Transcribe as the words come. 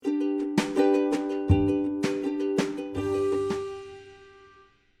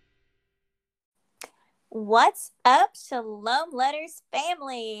What's up, Shalom Letters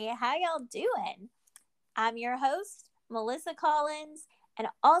family? How y'all doing? I'm your host, Melissa Collins, and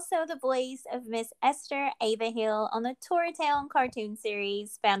also the voice of Miss Esther Ava Hill on the Tory Town cartoon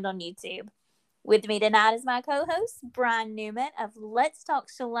series found on YouTube. With me tonight is my co-host, Brian Newman of Let's Talk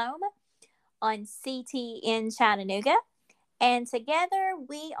Shalom on CTN Chattanooga. And together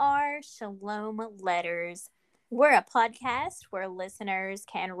we are Shalom Letters. We're a podcast where listeners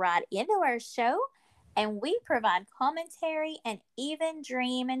can write into our show and we provide commentary and even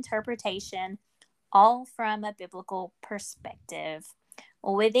dream interpretation, all from a biblical perspective.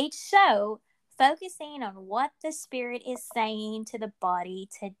 With each show focusing on what the Spirit is saying to the body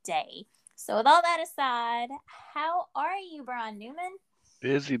today. So, with all that aside, how are you, Brian Newman?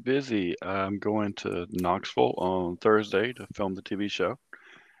 Busy, busy. I'm going to Knoxville on Thursday to film the TV show.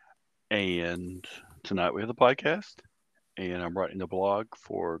 And tonight we have the podcast. And I'm writing the blog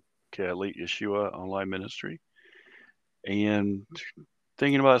for Kali Yeshua Online Ministry. And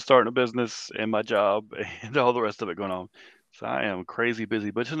thinking about starting a business and my job and all the rest of it going on. So I am crazy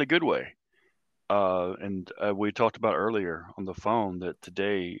busy, but it's in a good way. And we talked about earlier on the phone that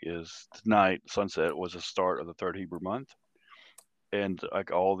tonight, sunset, was the start of the third Hebrew month. And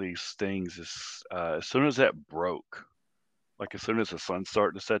like all these things is as soon as that broke, like as soon as the sun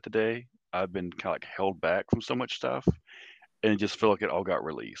started to set today, I've been kind of like held back from so much stuff, and it just feel like it all got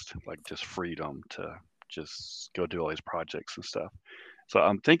released, like just freedom to just go do all these projects and stuff. So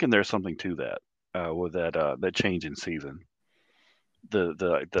I'm thinking there's something to that with that change in season,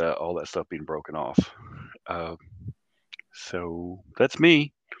 the all that stuff being broken off. Uh, so that's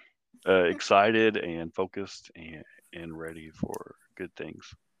me, excited and focused and ready for good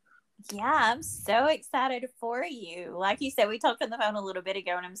things. Yeah, I'm so excited for you. Like you said, we talked on the phone a little bit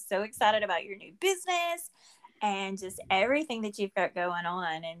ago, and I'm so excited about your new business and just everything that you've got going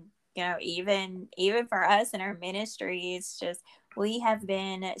on. And even for us in our ministry, it's just we have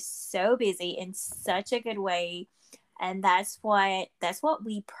been so busy in such a good way. And that's what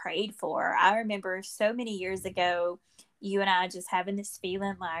we prayed for. I remember so many years ago, you and I just having this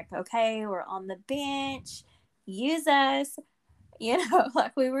feeling like, okay, we're on the bench, use us,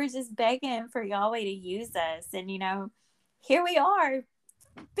 like we were just begging for Yahweh to use us. And, here we are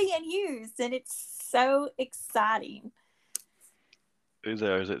being used, and it's so exciting.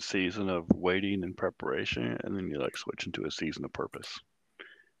 There's that season of waiting and preparation, and then you like switch into a season of purpose,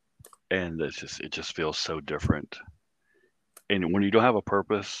 and it just feels so different. And when you don't have a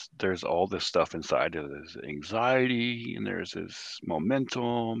purpose, there's all this stuff inside of there's anxiety and there's this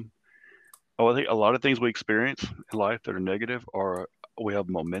momentum. Oh, I think a lot of things we experience in life that are negative are we have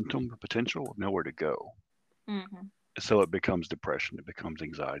momentum, potential, nowhere to go. Hmm. So it becomes depression, it becomes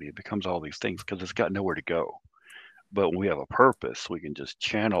anxiety, it becomes all these things because it's got nowhere to go. But when we have a purpose, we can just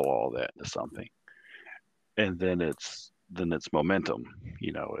channel all that into something, and then it's momentum.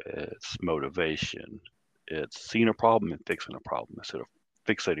 It's motivation. It's seeing a problem and fixing a problem instead of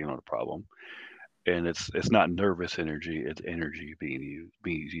fixating on a problem. And it's not nervous energy; it's energy being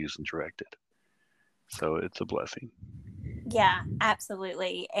used and directed. So it's a blessing. Yeah,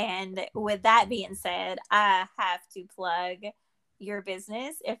 absolutely. And with that being said, I have to plug your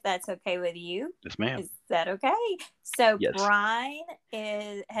business if that's okay with you. Yes, ma'am. Is that okay? So Yes. Brian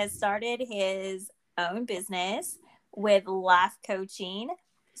has started his own business with life coaching.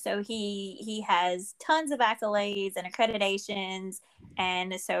 So he has tons of accolades and accreditations,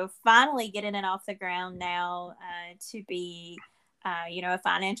 and so finally getting it off the ground now to be a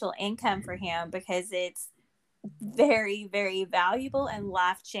financial income for him, because it's very, very valuable and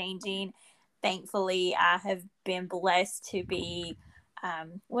life changing. Thankfully, I have been blessed to be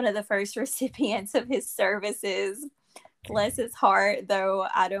one of the first recipients of his services. Bless his heart, though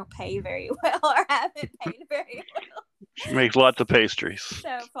I don't pay very well or haven't paid very well She makes lots of pastries.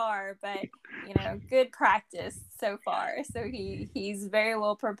 so far, but good practice so far. So he's very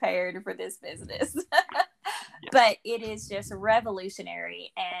well prepared for this business. Yes. But it is just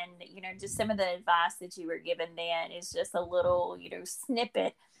revolutionary, and just some of the advice that you were given then is just a little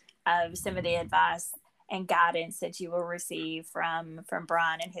snippet of some of the advice and guidance that you will receive from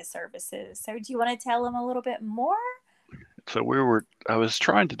Brian and his services. So do you want to tell him a little bit more? So I was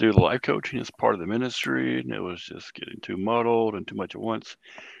trying to do the life coaching as part of the ministry, and it was just getting too muddled and too much at once.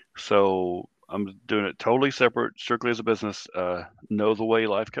 So I'm doing it totally separate, strictly as a business. Know the way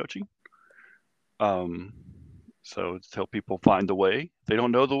life coaching. Um, so it's to help people find the way. If they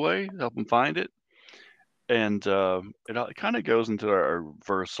don't know the way, help them find it. And it kind of goes into our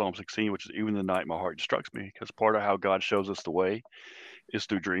verse Psalm 16, which is even the night my heart instructs me, because part of how God shows us the way is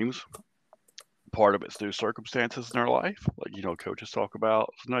through dreams. Part of it's through circumstances in our life, like coaches talk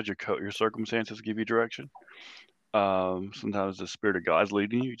about. Sometimes your circumstances give you direction. Sometimes the spirit of God's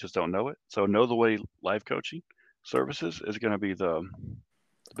leading you, you just don't know it. So know the way life coaching services is going to be the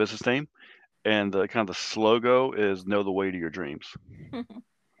business name, and the kind of the slogan is know the way to your dreams.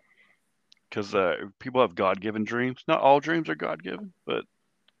 Because people have God-given dreams. Not all dreams are God-given, but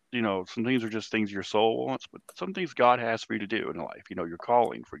some things are just things your soul wants. But some things God has for you to do in life. Your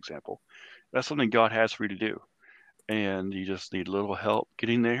calling, for example, that's something God has for you to do, and you just need a little help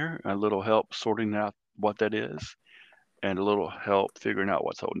getting there, a little help sorting out what that is, and a little help figuring out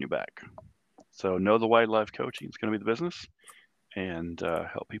what's holding you back. So know the way life coaching is going to be the business, and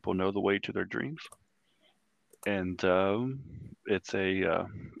help people know the way to their dreams. And it's a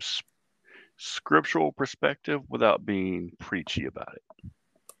scriptural perspective without being preachy about it.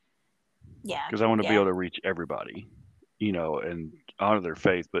 Yeah. Because I want to be Yeah. able to reach everybody, and honor their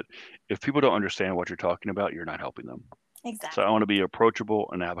faith. But if people don't understand what you're talking about, you're not helping them. So I want Exactly. to be approachable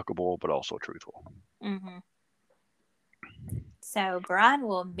and applicable, but also truthful. Mm-hmm. So Brian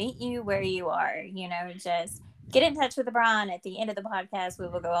will meet you where you are. Just get in touch with Brian. At the end of the podcast, we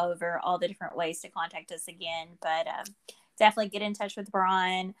will go over all the different ways to contact us again. But definitely get in touch with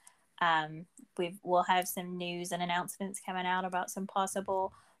Brian. We'll have some news and announcements coming out about some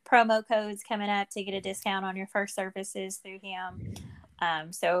possible promo codes coming up to get a discount on your first services through him.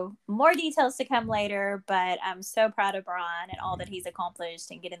 So more details to come later, but I'm so proud of Brian and all that he's accomplished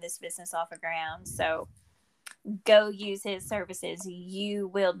in getting this business off the ground. So go use his services. You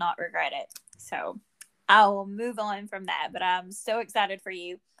will not regret it. So I will move on from that, but I'm so excited for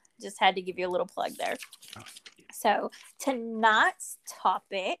you. Just had to give you a little plug there. So tonight's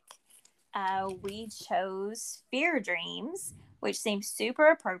topic, we chose fear dreams, which seems super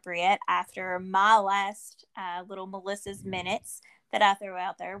appropriate after my last little Melissa's minutes that I threw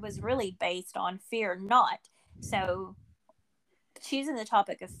out there was really based on fear not. So choosing the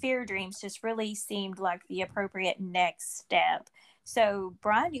topic of fear dreams just really seemed like the appropriate next step. So,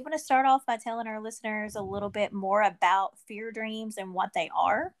 Brian, you want to start off by telling our listeners a little bit more about fear dreams and what they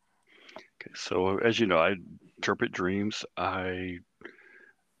are? Okay, so as you know, I interpret dreams. I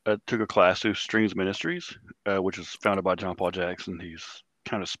took a class through Streams Ministries, which was founded by John Paul Jackson. He's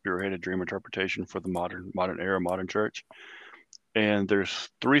kind of spearheaded dream interpretation for the modern era, modern church. And there's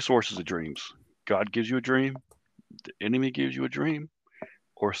three sources of dreams. God gives you a dream, the enemy gives you a dream,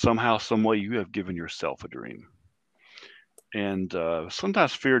 or somehow, some way you have given yourself a dream. And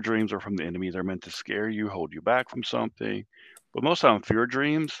sometimes fear dreams are from the enemy. They're meant to scare you, hold you back from something. But most time, fear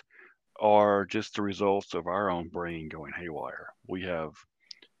dreams are just the results of our own brain going haywire. We have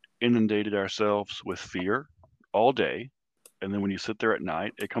inundated ourselves with fear all day, and then when you sit there at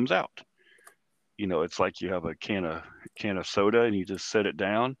night, it comes out. It's like you have a can of soda, and you just set it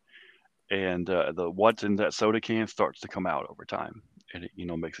down, and the what's in that soda can starts to come out over time, and it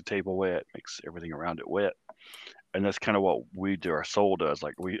makes the table wet, makes everything around it wet, and that's kind of what we do. Our soul does.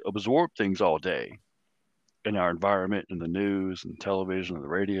 Like we absorb things all day in our environment, in the news and television and the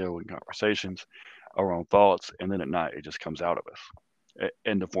radio and conversations, our own thoughts, and then at night it just comes out of us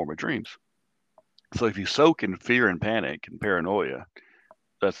in the form of dreams. So if you soak in fear and panic and paranoia,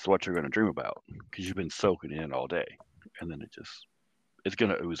 that's what you're going to dream about because you've been soaking in all day, and then it's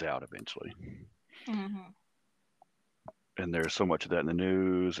going to ooze out eventually. Mm-hmm. And there's so much of that in the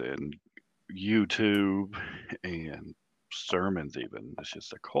news and YouTube and sermons. Even it's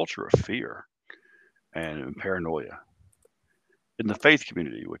just a culture of fear and paranoia in the faith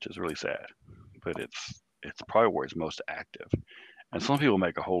community, which is really sad. But it's probably where it's most active. And some people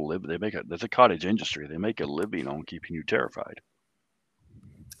make a whole living. There's a cottage industry. They make a living on keeping you terrified.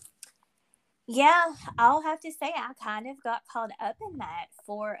 Yeah, I'll have to say I kind of got caught up in that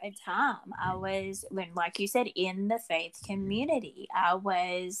for a time. I was, when, like you said, in the faith community. I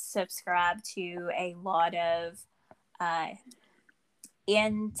was subscribed to a lot of uh,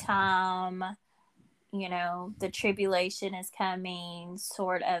 end time, the tribulation is coming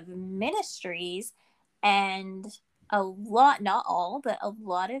sort of ministries. And a lot, not all, but a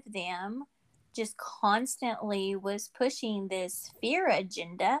lot of them just constantly was pushing this fear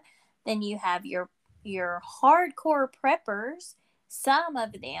agenda. Then you have your hardcore preppers, some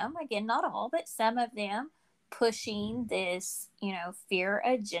of them, again, not all, but some of them pushing this, fear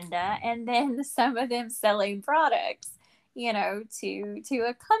agenda, and then some of them selling products, to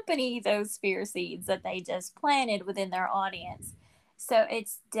accompany those fear seeds that they just planted within their audience. So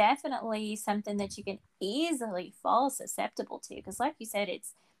it's definitely something that you can easily fall susceptible to because, like you said,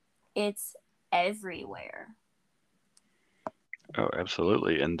 it's everywhere. Oh,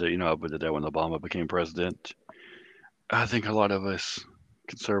 absolutely. And I did that when Obama became president. I think a lot of us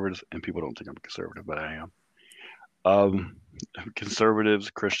conservatives, and people don't think I'm conservative, but I am. Um,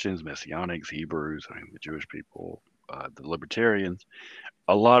 Conservatives, Christians, Messianics, Hebrews, I mean, the Jewish people, the libertarians,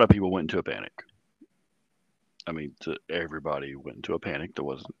 a lot of people went into a panic. I mean, everybody went into a panic. There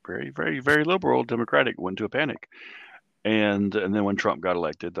wasn't very, very, very liberal, Democratic went into a panic. And then when Trump got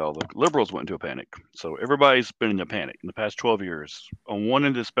elected, all the liberals went into a panic. So everybody's been in a panic in the past 12 years, on one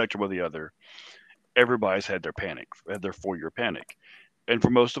end of the spectrum or the other. Everybody's had their panic, had their 4-year panic. And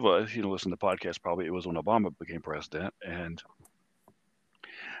for most of us, listen to the podcast, probably it was when Obama became president, and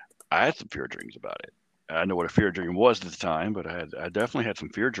I had some fear dreams about it. I know what a fear dream was at the time, but I definitely had some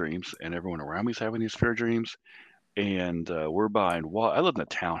fear dreams, and everyone around me is having these fear dreams. And we're buying I live in a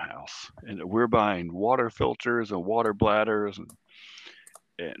townhouse, and we're buying water filters and water bladders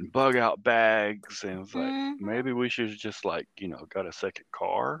and bug out bags, and it's like Mm-hmm. maybe we should just like got a second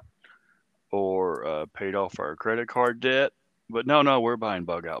car or paid off our credit card debt. But no, no, we're buying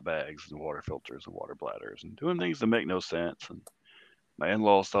bug out bags and water filters and water bladders and doing things that make no sense. And my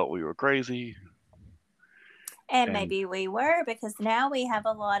in-laws thought we were crazy. And And maybe we were, because now we have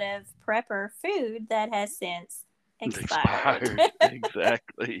a lot of prepper food that has since expired. expired.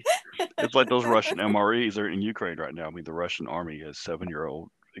 Exactly. It's like those Russian MREs are in Ukraine right now. I mean, the Russian army has 7-year-old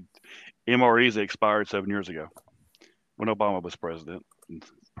MREs that expired 7 years ago when Obama was president.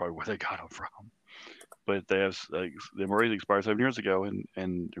 That's probably where they got them from. But they have the MREs expired 7 years ago, and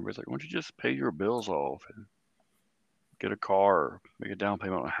everybody's like, "Why don't you just pay your bills off and get a car, make a down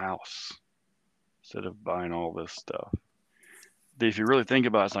payment on a house instead of buying all this stuff?" If you really think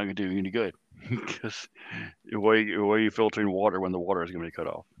about it, it's not going to do you any good because the way you filtering water when the water is going to be cut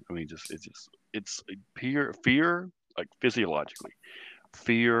off. I mean, it's pure fear, like physiologically.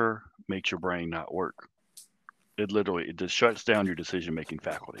 Fear makes your brain not work. It just shuts down your decision making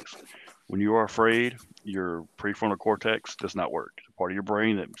faculties. When you are afraid, your prefrontal cortex does not work. The part of your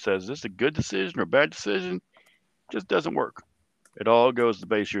brain that says this is a good decision or a bad decision just doesn't work. It all goes to the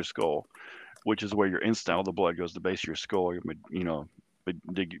base of your skull, which is where your instinct, all the blood goes to the base of your skull, your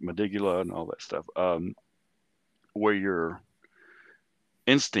medulla and all that stuff. Where your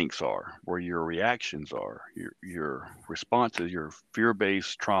instincts are, where your reactions are, your responses, your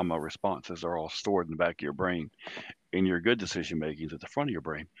fear-based trauma responses are all stored in the back of your brain, and your good decision making is at the front of your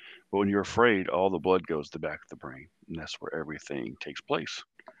brain. But when you're afraid, all the blood goes to the back of the brain, and that's where everything takes place.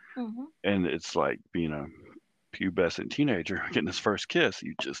 Mm-hmm. And it's like being a pubescent teenager getting his first kiss.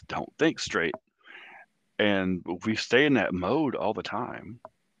 You just don't think straight. And if we stay in that mode all the time,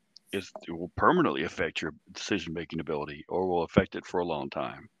 it will permanently affect your decision making ability or will affect it for a long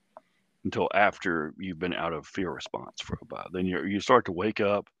time until after you've been out of fear response for a while. Then you start to wake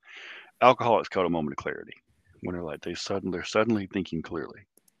up. Alcoholics call it a moment of clarity when they're suddenly thinking clearly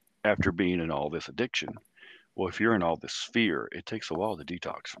after being in all this addiction. Well, if you're in all this fear, it takes a while to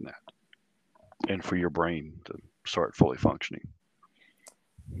detox from that and for your brain to start fully functioning.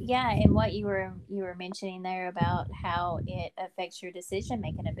 Yeah, and what you were mentioning there about how it affects your decision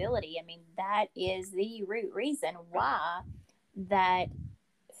making ability. I mean, that is the root reason why that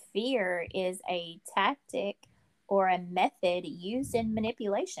fear is a tactic or a method used in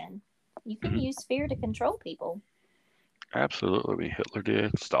manipulation. You can Mhm. use fear to control people. Absolutely. I mean, Hitler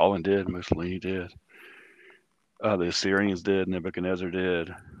did, Stalin did, Mussolini did, the Assyrians did, Nebuchadnezzar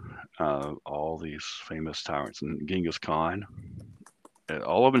did, all these famous tyrants, and Genghis Khan.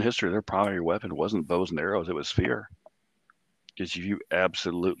 All of in history, their primary weapon wasn't bows and arrows; it was fear. Because if you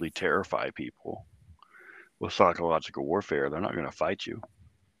absolutely terrify people with psychological warfare, they're not going to fight you.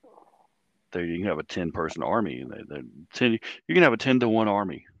 You can have a 10-person army, and you can have a 10-to-1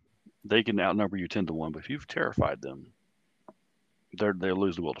 army. They can outnumber you 10-to-1, but if you've terrified them, they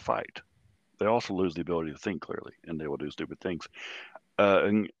lose the will to fight. They also lose the ability to think clearly, and they will do stupid things.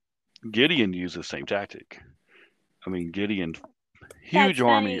 And Gideon used the same tactic. I mean, Gideon, huge That's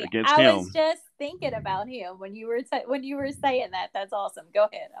army funny. against I was him. just thinking about him when you were saying that. That's awesome. Go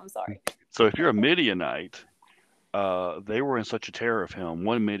ahead. I'm sorry. So if you're a Midianite, they were in such a terror of him.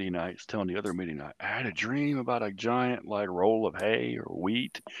 One Midianite's telling the other Midianite, "I had a dream about a giant like roll of hay or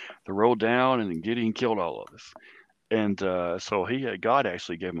wheat that rolled down, and then Gideon killed all of us." And so God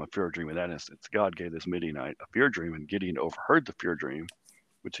actually gave him a fear dream in that instance. God gave this Midianite a fear dream, and Gideon overheard the fear dream,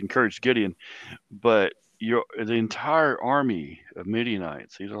 which encouraged Gideon. But the entire army of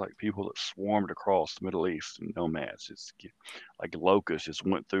Midianites, these are like people that swarmed across the Middle East and nomads, just like locusts, just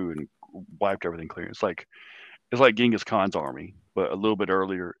went through and wiped everything clear. It's like Genghis Khan's army, but a little bit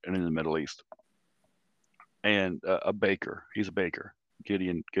earlier and in the Middle East. And a baker, he's a baker.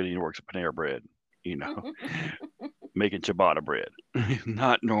 Gideon works at Panera Bread, you know, making ciabatta bread.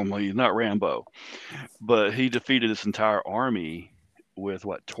 Not normally, not Rambo, but he defeated this entire army with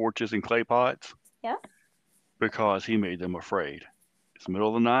torches and clay pots Yeah. because he made them afraid. It's the middle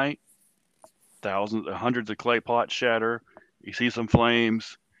of the night, thousands, hundreds of clay pots shatter. You see some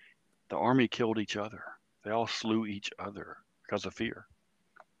flames. The army killed each other. They all slew each other because of fear.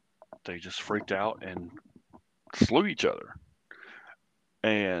 They just freaked out and slew each other.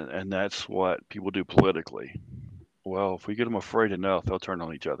 And that's what people do politically. Well, if we get them afraid enough, they'll turn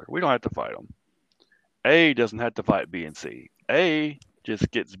on each other. We don't have to fight them. A doesn't have to fight B and C. A just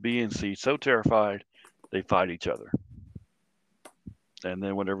gets B and C so terrified they fight each other. And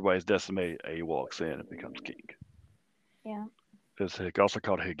then when everybody's decimated, A walks in and becomes king. Yeah. It's also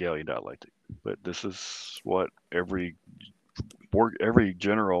called Hegelian dialectic. But this is what every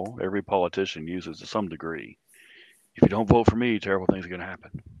general, every politician uses to some degree. If you don't vote for me, terrible things are going to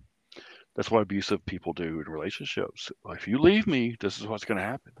happen. That's what abusive people do in relationships. If you leave me, this is what's going to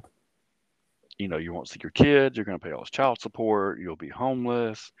happen. You won't see your kids. You're going to pay all this child support. You'll be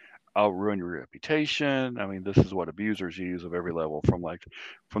homeless. I'll ruin your reputation. I mean, this is what abusers use of every level,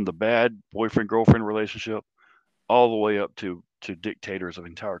 from the bad boyfriend girlfriend relationship all the way up to dictators of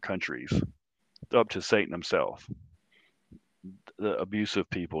entire countries, up to Satan himself. The abusive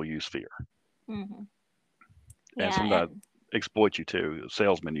people use fear, Mm-hmm. and Yeah. sometimes exploit you too.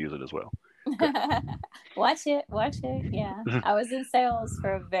 Salesmen use it as well. Watch it. Yeah. I was in sales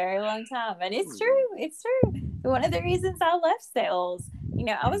for a very long time, and it's true. It's true. One of the reasons I left sales,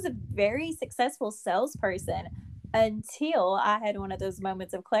 I was a very successful salesperson until I had one of those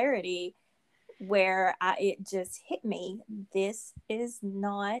moments of clarity where it just hit me. This is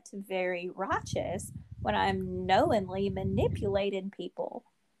not very righteous when I'm knowingly manipulating people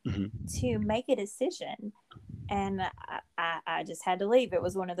hmm to make a decision. And I just had to leave. It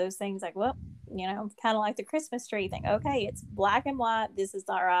was one of those things like, well, kind of like the Christmas tree thing. Okay, it's black and white. This is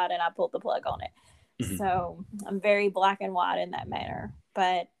not right. And I pulled the plug on it. hmm So I'm very black and white in that manner.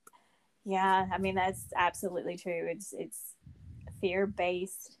 But yeah, I mean, that's absolutely true. It's fear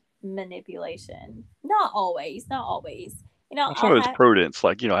based manipulation. Not always. Not always. Well, some I'll of it's have. prudence,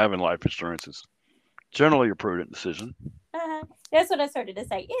 having life insurance is generally a prudent decision. That's what I started to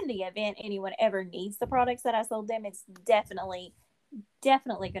say. In the event anyone ever needs the products that I sold them, it's definitely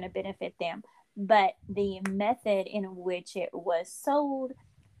going to benefit them. But the method in which it was sold,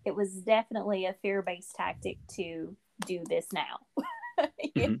 it was definitely a fear based tactic to do this now.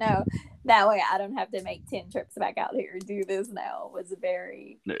 hmm That way I don't have to make 10 trips back out here and do this now. It was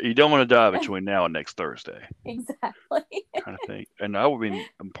very. You don't want to die between now and next Thursday, Exactly. kind of thing. And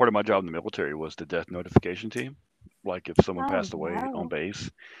part of my job in the military was the death notification team. Like if someone Oh, passed away on no. base,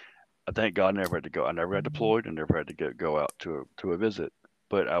 I thank God I never had to go. I never got deployed and never had to go out to a visit.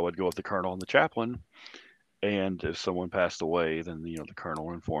 But I would go with the colonel and the chaplain. And if someone passed away, then the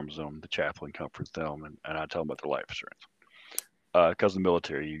colonel informs them, the chaplain comforts them, and I tell them about their life insurance. Because in the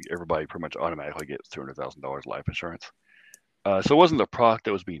military, everybody pretty much automatically gets $200,000 life insurance. So it wasn't the product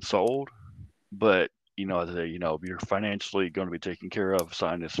that was being sold, but you're financially going to be taken care of.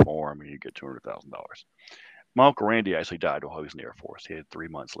 Sign this form, and you get $200,000. My uncle Randy actually died while he was in the Air Force. He had 3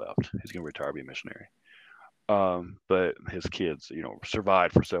 months left. He's going to retire, be a missionary. But his kids,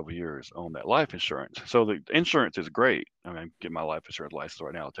 survived for several years on that life insurance. So the insurance is great. I mean, I get my life insurance license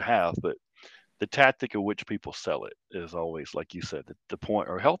right now to have, but the tactic of which people sell it is always, like you said, the point,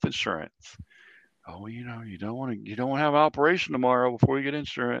 or health insurance. Oh, you don't want to have an operation tomorrow before you get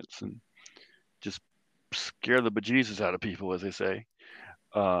insurance, and just scare the bejesus out of people, as they say.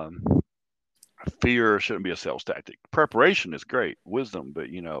 Um, Fear shouldn't be a sales tactic. Preparation is great, wisdom,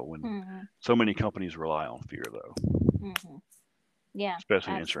 but when Mm-hmm. so many companies rely on fear, though, Mm-hmm. Yeah,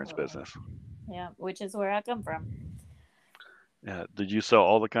 especially in the insurance absolutely. business. Yeah, which is where I come from. Yeah. Did you sell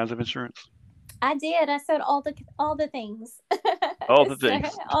all the kinds of insurance? I did. I sold all the things. All the So,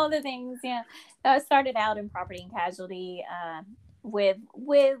 things. all the things. Yeah. I started out in property and casualty, with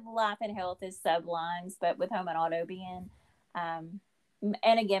life and health as sublines, but with home and auto being, um,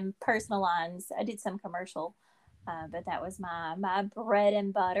 and again personal lines. I did some commercial, but that was my bread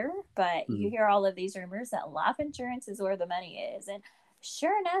and butter. But you Mhm. hear all of these rumors that life insurance is where the money is, and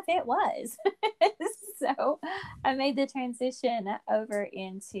sure enough, it was. So I made the transition over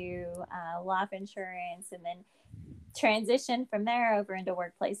into life insurance, and then transitioned from there over into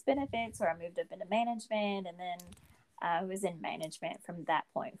workplace benefits, where I moved up into management, and then I was in management from that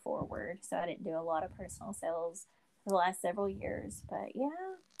point forward. So I didn't do a lot of personal sales for the last several years. But yeah,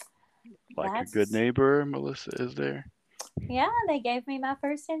 Like a good that's neighbor, Melissa is there. yeah, they gave me my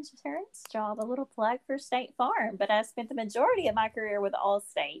first insurance job, a little plug for State Farm. But I spent the majority of my career with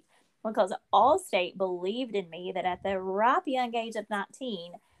Allstate because Allstate believed in me that at the ripe young age of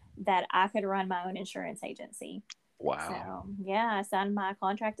 19 that I could run my own insurance agency. Wow. So, yeah, I signed my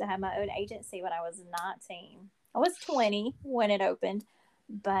contract to have my own agency when I was 19. I was 20 when it opened,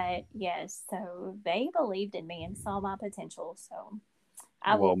 but yes, so they believed in me and saw my potential. So,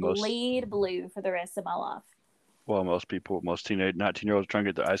 I will Well, most bleed blue for the rest of my life. most people, most teenage 19-year-olds trying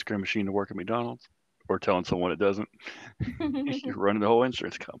to get the ice cream machine to work at McDonald's, or telling someone it doesn't. You're running the whole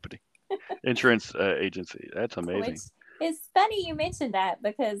insurance company, insurance agency. That's Which amazing. is funny you mentioned that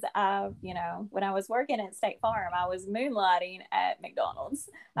because when I was working at State Farm, I was moonlighting at McDonald's.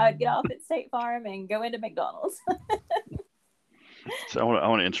 I would get off at State Farm and go into McDonald's. So I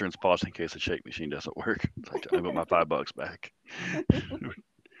want an insurance policy in case the shake machine doesn't work. It's like, I want my $5 back.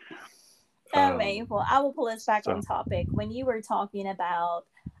 Okay, well, I will pull us back on So topic. When you were talking about,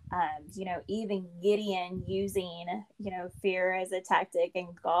 even Gideon using, fear as a tactic and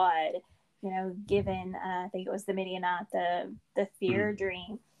God, given, I think it was the Midianite, the fear mm,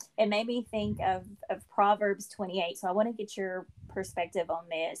 dream, it made me think of Proverbs 28. So I want to get your perspective on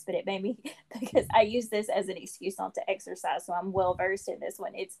this, but it made me, because I use this as an excuse not to exercise. So I'm well versed in this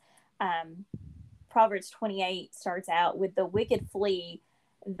one. It's, um, Proverbs 28 starts out with the wicked flee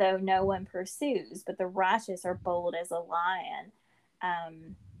though no one pursues, but the righteous are bold as a lion.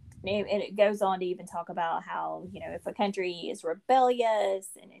 And it goes on to even talk about how, if a country is rebellious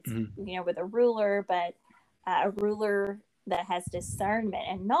and it's, mm, with a ruler, but a ruler that has discernment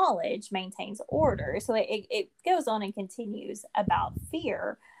and knowledge maintains order. So it goes on and continues about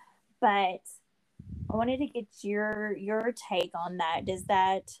fear. But I wanted to get your take on that. Does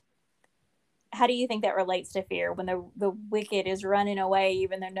that How do you think that relates to fear when the wicked is running away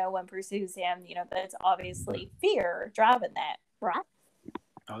even though no one pursues him? That's obviously fear driving that, right?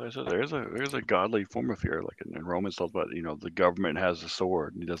 oh, there's a godly form of fear. Like in Romans talks about, the government has a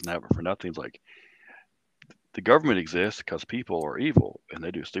sword and he doesn't have it for nothing. It's like the government exists because people are evil and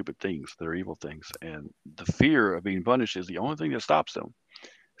they do stupid things. They're evil things, and the fear of being punished is the only thing that stops them.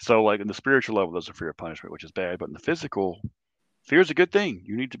 So, like in the spiritual level, there's a fear of punishment, which is bad. But in the physical, fear is a good thing.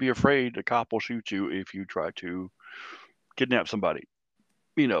 You need to be afraid a cop will shoot you if you try to kidnap somebody.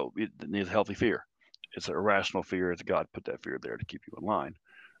 It needs healthy fear. It's an irrational fear. It's God put that fear there to keep you in line.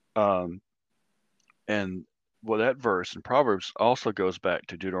 Um, and well, that verse in Proverbs also goes back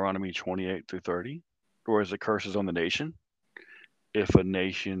to Deuteronomy 28 through 30, whereas the curses on the nation. If a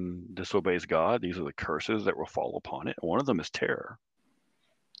nation disobeys God, these are the curses that will fall upon it. One of them is terror.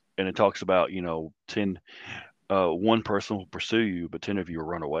 And it talks about, one person will pursue you, but 10 of you will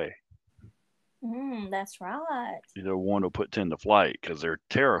run away. That's right. One will put 10 to flight because they're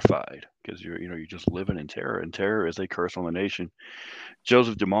terrified because you're just living in terror. And terror is a curse on the nation.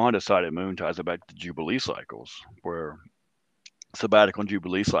 Joseph Dumond decided moon ties it back to Jubilee cycles, where sabbatical and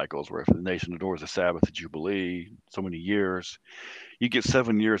Jubilee cycles, where if the nation adores the Sabbath of Jubilee, so many years, you get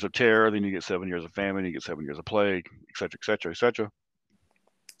 7 years of terror, then you get 7 years of famine, you get 7 years of plague, etc., etc., etc.,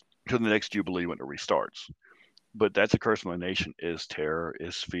 to the next Jubilee when it restarts. But that's a curse on the nation is terror,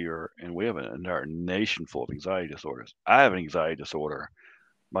 is fear, and we have an entire nation full of anxiety disorders. I have an anxiety disorder.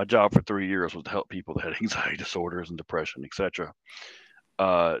 My job for 3 years was to help people that had anxiety disorders and depression, etc.,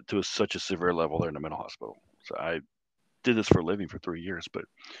 to such a severe level they're in a mental hospital. So I did this for a living for 3 years, but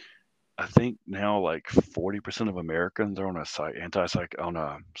I think now like 40% of Americans are on a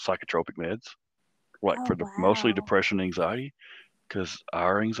psychotropic meds, like Oh, for mostly wow. depression and anxiety, because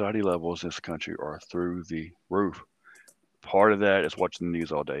our anxiety levels in this country are through the roof. Part of that is watching the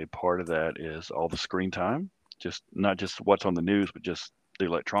news all day. Part of that is all the screen time, just not just what's on the news, but just the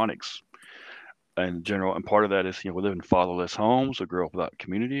electronics in general. And part of that is, we live in fatherless homes. We grow up without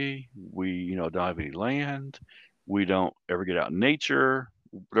community. We, don't have any land. We don't ever get out in nature.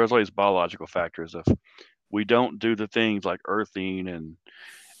 There's all these biological factors of we don't do the things like earthing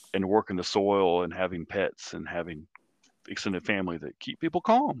and working the soil and having pets and having extended family that keep people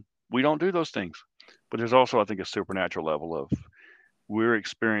calm. We don't do those things. But there's also, I think, a supernatural level of we're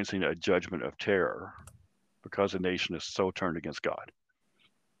experiencing a judgment of terror because the nation is so turned against God.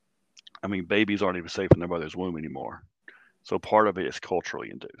 I mean, babies aren't even safe in their mother's womb anymore. So part of it is culturally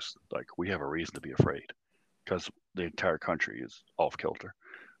induced. Like we have a reason to be afraid because the entire country is off kilter.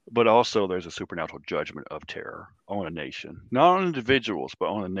 But also, there's a supernatural judgment of terror on a nation, not on individuals, but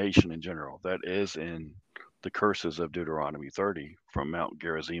on a nation in general. That is in the curses of Deuteronomy 30 from Mount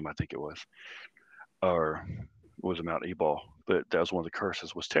Gerizim, I think it was, or was it Mount Ebal? But that was one of the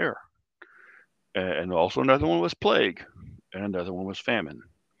curses was terror, and also another one was plague, and another one was famine.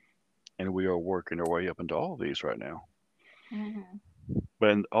 And we are working our way up into all of these right now. Hmm.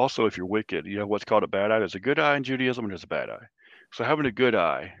 But also, if you're wicked, you have what's called a bad eye. There's a good eye in Judaism, and there's a bad eye. So having a good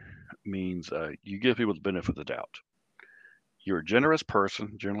eye means you give people the benefit of the doubt. You're a generous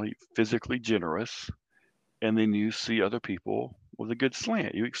person, generally physically generous, and then you see other people with a good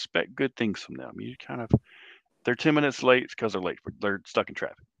slant. You expect good things from them. You kind of they're 10 minutes late because they're stuck in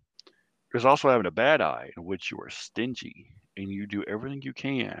traffic. There's also having a bad eye in which you are stingy and you do everything you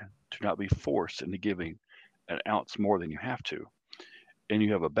can to not be forced into giving an ounce more than you have to. And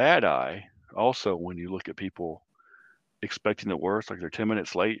you have a bad eye also when you look at people expecting the worst, like they're 10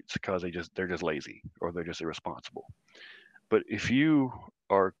 minutes late, it's because they're just lazy or they're just irresponsible. But if you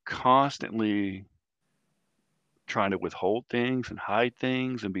are constantly trying to withhold things and hide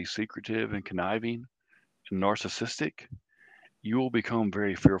things and be secretive and conniving and narcissistic, you will become a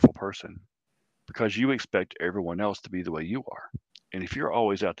very fearful person because you expect everyone else to be the way you are. And if you're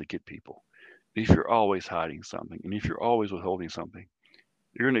always out to get people, if you're always hiding something, and if you're always withholding something,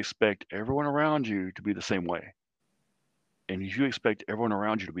 you're going to expect everyone around you to be the same way. And if you expect everyone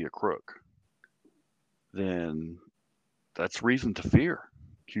around you to be a crook, then that's reason to fear.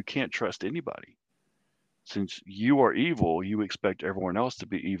 You can't trust anybody. Since you are evil, you expect everyone else to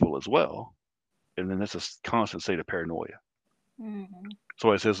be evil as well. And then that's a constant state of paranoia. Mm-hmm.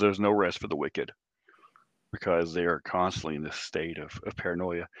 So it says there's no rest for the wicked because they are constantly in this state of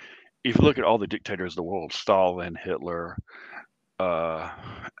paranoia. If you look at all the dictators of the world, Stalin, Hitler, uh,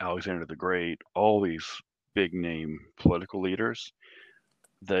 Alexander the Great, all these big name political leaders,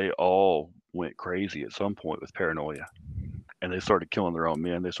 they all went crazy at some point with paranoia. And they started killing their own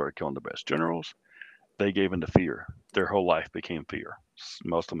men. They started killing the best generals. They gave into fear. Their whole life became fear.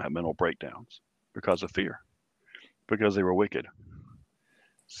 Most of them had mental breakdowns because of fear, because they were wicked.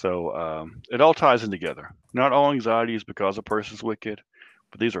 So it all ties in together. Not all anxiety is because a person's wicked,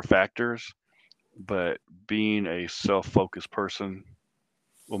 but these are factors. But being a self-focused person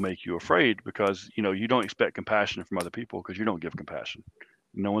will make you afraid because you don't expect compassion from other people because you don't give compassion.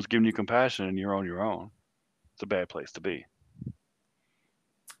 No one's giving you compassion, and you're on your own. It's a bad place to be.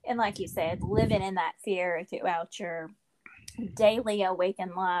 And like you said, living in that fear throughout your daily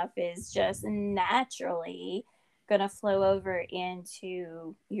awakened life is just naturally going to flow over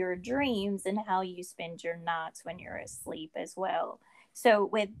into your dreams and how you spend your nights when you're asleep as well. So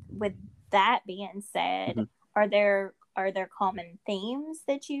with that being said, Hmm. are there common themes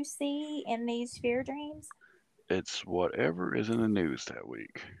that you see in these fear dreams? It's whatever is in the news that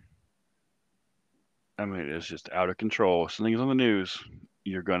week. I mean, it's just out of control. Something's on the news,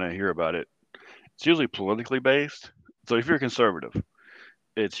 you're gonna hear about it. It's usually politically based. So if you're conservative,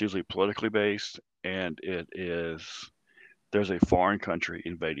 it's usually politically based, and it is there's a foreign country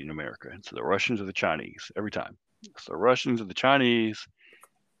invading America. And so the Russians or the Chinese every time. So the Russians or the Chinese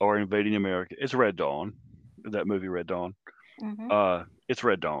are invading America. It's Red Dawn, that movie Red Dawn. Mm-hmm. It's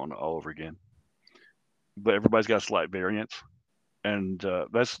Red Dawn all over again, but everybody's got slight variants, and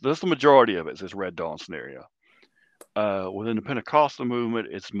that's the majority of it. Is this Red Dawn scenario. Within the Pentecostal movement,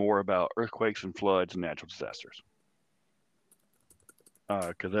 it's more about earthquakes and floods and natural disasters.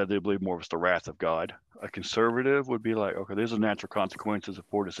 Because they believe more of it's the wrath of God. A conservative would be like, okay, these are natural consequences of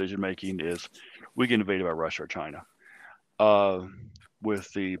poor decision making. Is we get invaded by Russia or China. Uh, with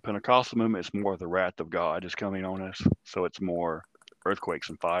the Pentecostal movement, it's more of the wrath of God is coming on us. So it's more earthquakes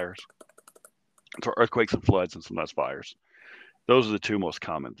and fires. So earthquakes and floods and sometimes fires. Those are the two most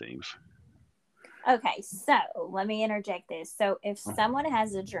common themes. Okay, so let me interject this. So if someone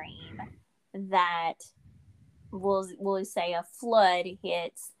has a dream that will say a flood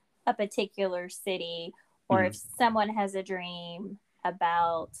hits a particular city, or Mm-hmm. if someone has a dream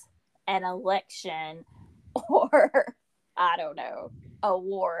about an election, or I don't know, a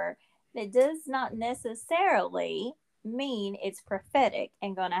war, that does not necessarily mean it's prophetic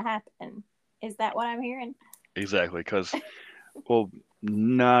and going to happen. Is that what I'm hearing? Exactly, because well,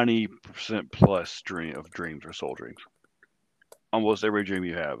 90% plus dreams are soul dreams. Almost every dream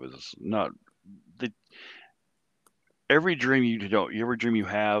you have is not the every dream you don't every dream you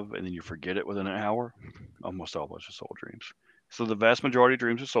have and then you forget it within an hour. Almost all of us are soul dreams. So the vast majority of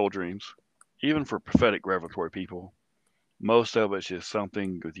dreams are soul dreams. Even for prophetic revelatory people, most of it's just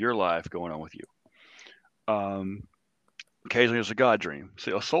something with your life going on with you. Um, Occasionally, it's a God dream.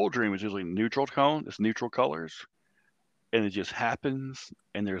 See, a soul dream is usually neutral tone. It's neutral colors, and it just happens,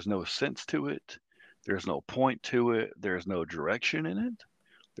 and there's no sense to it. There's no point to it. There's no direction in it.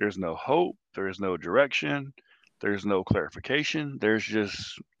 There's no hope. There's no direction. There's no clarification. There's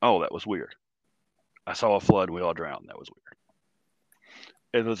just, oh, that was weird. I saw a flood. We all drowned. That was weird.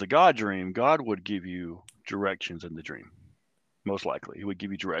 If it was a God dream, God would give you directions in the dream. Most likely, He would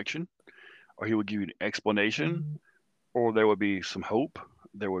give you direction, or He would give you an explanation, or there would be some hope.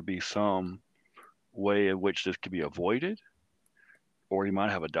 There would be some way in which this could be avoided, or you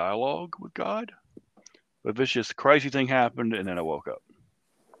might have a dialogue with God. But if it's just a crazy thing happened and then I woke up,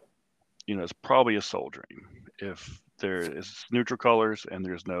 it's probably a soul dream. If there is neutral colors and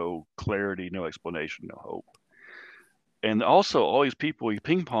there's no clarity, no explanation, no hope. And also, all these people we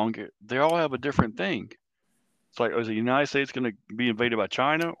ping pong, they all have a different thing. It's like, is the United States going to be invaded by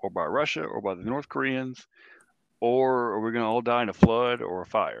China or by Russia or by the North Koreans? Or are we going to all die in a flood or a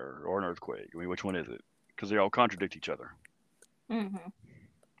fire or an earthquake? I mean, which one is it? Because they all contradict each other. Mm-hmm.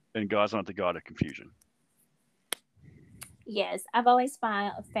 And God's not the God of confusion. Yes, I've always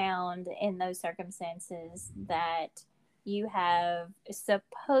found in those circumstances that you have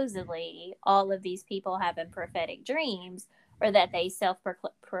supposedly all of these people having prophetic dreams, or that they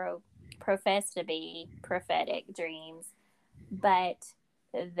profess to be prophetic dreams, but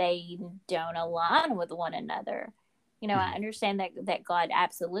they don't align with one another. I understand that God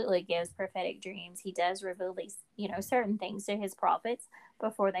absolutely gives prophetic dreams. He does reveal these, certain things to his prophets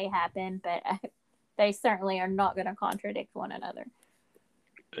before they happen, but they certainly are not going to contradict one another.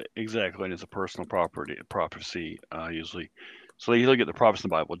 Exactly, and it's a personal prophecy usually. So you look at the prophets in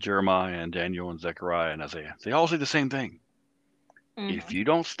the Bible, Jeremiah and Daniel and Zechariah and Isaiah. They all say the same thing. If Mm-hmm. you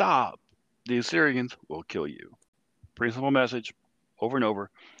don't stop, the Assyrians will kill you. Pretty simple message, over and over.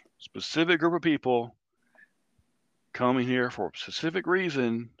 Specific group of people coming here for a specific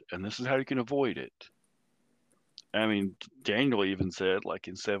reason, and this is how you can avoid it. I mean, Daniel even said, like,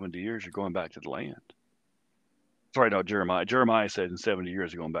 in 70 years, you're going back to the land. Sorry, no, Jeremiah. Jeremiah said in 70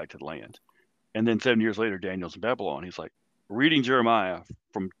 years, you're going back to the land. And then 7 years later, Daniel's in Babylon. He's like, reading Jeremiah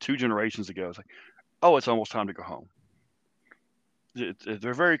from 2 generations ago, it's like, oh, it's almost time to go home.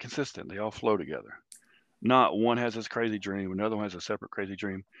 They're very consistent. They all flow together. Not one has this crazy dream, another one has a separate crazy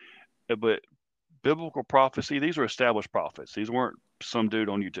dream. But biblical prophecy, these were established prophets. These weren't some dude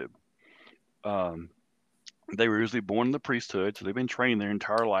on YouTube. Um, they were usually born in the priesthood, so they've been trained their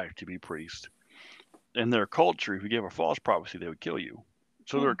entire life to be priests. In their culture, if you gave a false prophecy, they would kill you.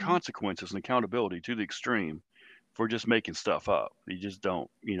 So there are Mm-hmm. consequences and accountability to the extreme for just making stuff up. You just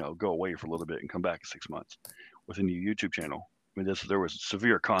don't, go away for a little bit and come back in 6 months within your YouTube channel. I mean, there was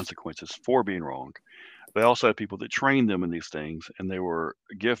severe consequences for being wrong. They also had people that trained them in these things, and they were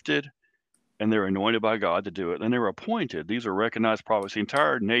gifted and they were anointed by God to do it. And they were appointed. These are recognized prophets. The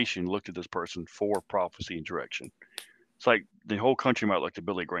entire nation looked at this person for prophecy and direction. It's like the whole country might look to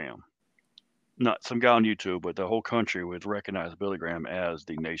Billy Graham. Not some guy on YouTube, but the whole country would recognize Billy Graham as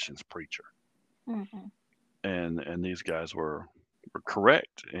the nation's preacher. Mm-hmm. And these guys were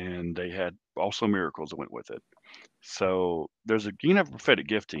correct, and they had also miracles that went with it. So you can have a prophetic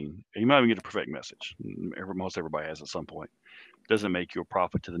gifting, and you might even get a prophetic message. Most everybody has at some point. Doesn't make you a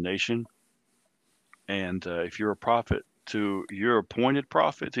prophet to the nation. And if you're a prophet to your appointed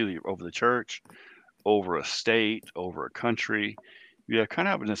prophets, either over the church, over a state, over a country, you kind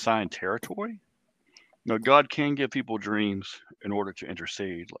of have an assigned territory. Now, God can give people dreams in order to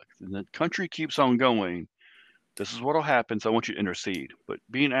intercede. Like the country keeps on going. This is what will happen. So I want you to intercede. But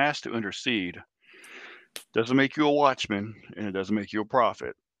being asked to intercede doesn't make you a watchman, and it doesn't make you a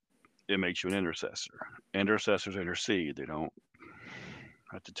prophet. It makes you an intercessor. Intercessors intercede. They don't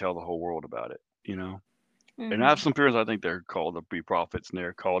have to tell the whole world about it. And I Mm-hmm. have some peers, I think they're called to be prophets, and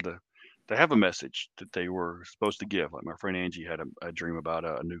they're called to have a message that they were supposed to give. Like my friend Angie had a dream about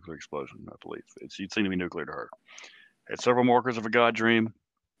a nuclear explosion, I believe. It seemed to be nuclear to her. Had several markers of a God dream.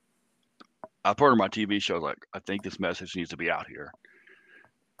 I put her on my TV show, like, I think this message needs to be out here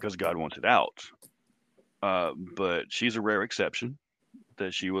because God wants it out. But she's a rare exception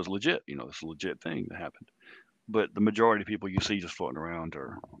that she was legit. It's a legit thing that happened. But the majority of people you see just floating around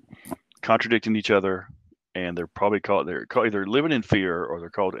are contradicting each other, and they're either living in fear or they're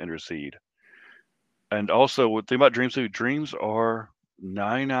called to intercede. And also, what thing about dreams too, dreams are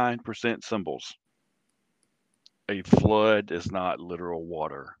 99% symbols. A flood is not literal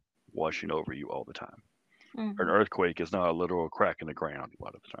water washing over you all the time. An Mm-hmm. earthquake is not a literal crack in the ground a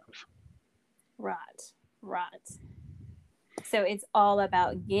lot of the times. Right. Right. So it's all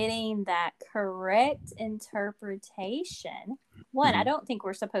about getting that correct interpretation. One, I Hmm. don't think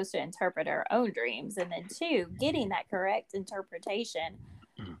we're supposed to interpret our own dreams. And then two, getting that correct interpretation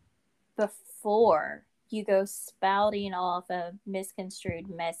before you go spouting off a misconstrued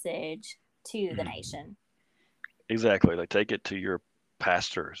message to the Hmm. nation. Exactly. Like take it to your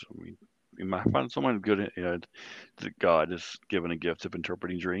pastors. I mean, you might find someone good that God has given a gift of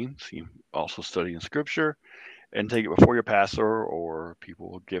interpreting dreams. You also study in scripture and take it before your pastor or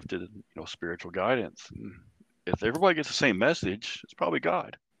people gifted, spiritual guidance. And if everybody gets the same message, it's probably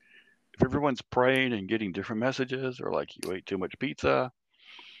God. If everyone's praying and getting different messages, or like you ate too much pizza,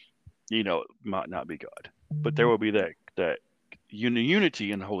 it might not be God. But there will be that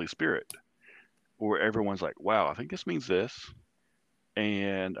unity in the Holy Spirit, where everyone's like, "Wow, I think this means this,"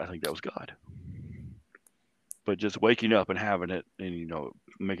 and I think that was God. But just waking up and having it, and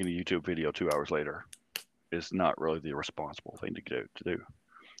making a YouTube video 2 hours later is not really the responsible thing to do.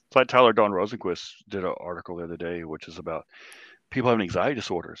 It's like Tyler Don Rosenquist did an article the other day, which is about people having anxiety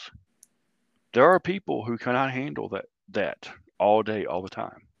disorders. There are people who cannot handle that all day, all the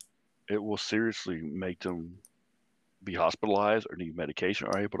time. It will seriously make them be hospitalized or need medication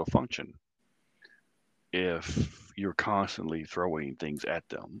or able to function if you're constantly throwing things at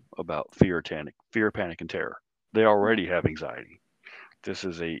them about fear, panic, and terror. They already have anxiety. This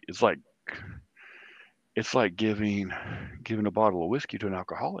is a it's like giving a bottle of whiskey to an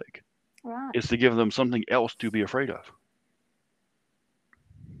alcoholic. Right. It's to give them something else to be afraid of.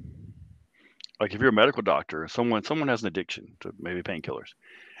 Like if you're a medical doctor, someone has an addiction to maybe painkillers,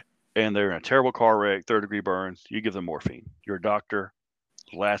 and they're in a terrible car wreck, third-degree burns, you give them morphine. You're a doctor,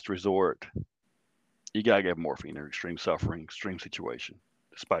 last resort, you gotta give morphine. They're extreme suffering, extreme situation,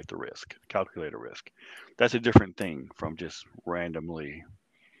 despite the risk, calculated risk. That's a different thing from just randomly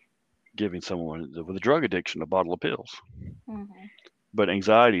giving someone with a drug addiction a bottle of pills. Mm-hmm. But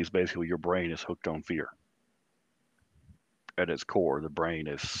anxiety is basically your brain is hooked on fear. At its core, the brain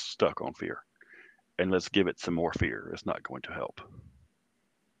is stuck on fear. And let's give it some more fear. It's not going to help.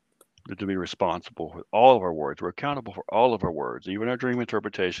 To be responsible for all of our words. We're accountable for all of our words, even our dream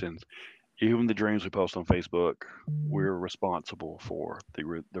interpretations, even the dreams we post on Facebook. We're responsible for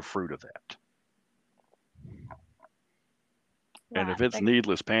the fruit of that. And Right. if it's But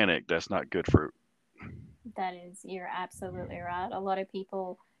needless panic, that's not good fruit. you're absolutely right. A lot of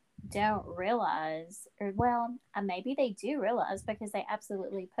people don't realize, or well, maybe they do realize because they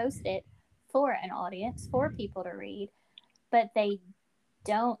absolutely post it for an audience, for people to read, but they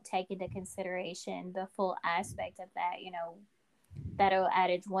don't take into consideration the full aspect of that. That old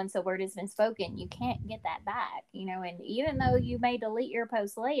adage, once a word has been spoken, you can't get that back. And even though you may delete your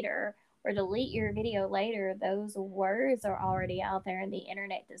post later or delete your video later, those words are already out there and the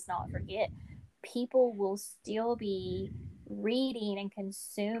internet does not forget. People will still be reading and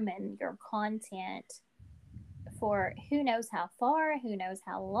consuming your content for who knows how far, who knows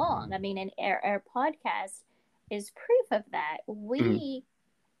how long. I mean, and our podcast is proof of that. Mhm.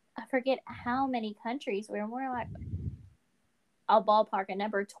 I forget how many countries, we're more like, I'll ballpark a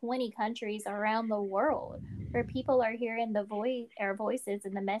number, 20 countries around the world where people are hearing our voices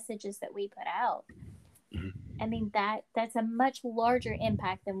and the messages that we put out. Mhm. I mean, that's a much larger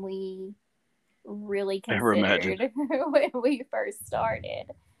impact than we really Ever imagine? considered when we first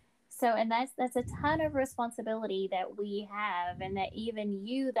started. So, and that's a ton of responsibility that we have, and that even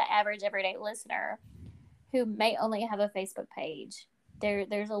you, the average everyday listener, who may only have a Facebook page,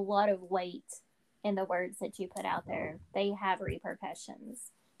 there's a lot of weight in the words that you put out there. They have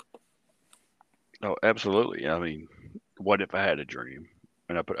repercussions. Oh, absolutely. I mean, what if I had a dream?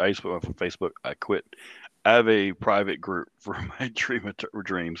 And I used to put on Facebook, I quit. I have a private group for my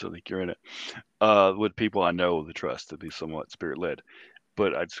dreams. I think you're in it. With people I know, the trust to be somewhat spirit led.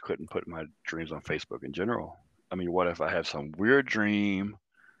 But I just couldn't put my dreams on Facebook in general. I mean, what if I have some weird dream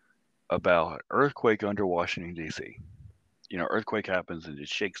about an earthquake under Washington D.C.? Earthquake happens and it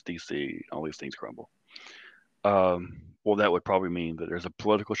shakes D.C. All these things crumble. Well, that would probably mean that there's a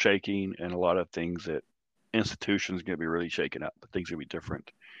political shaking and a lot of things that institutions going to be really shaken up. But things going to be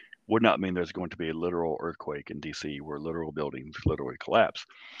different. Would not mean there's going to be a literal earthquake in D.C. where literal buildings literally collapse.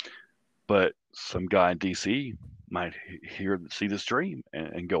 But some guy in D.C. might see this dream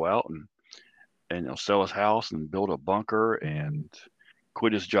and go out and sell his house and build a bunker and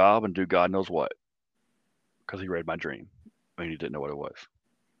quit his job and do God knows what because he read my dream. I mean, he didn't know what it was.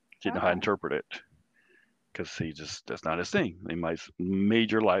 He didn't know how to Oh, interpret it because that's not his thing. He might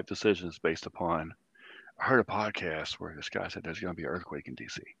major life decisions based upon. I heard a podcast where this guy said there's going to be an earthquake in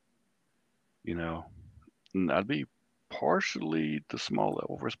DC. You know, and I'd be partially the small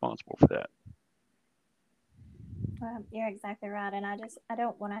level responsible for that. you're exactly right. And I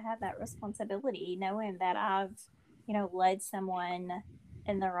don't want to have that responsibility knowing that I've, led someone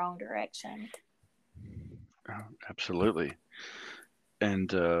in the wrong direction. Absolutely. And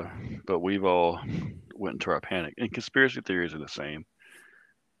but we've all went into our panic. And conspiracy theories are the same.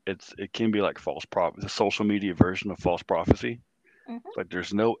 It can be like false prophecy, the social media version of false prophecy. Mm-hmm. Like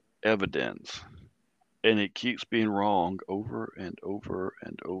there's no evidence, and it keeps being wrong over and over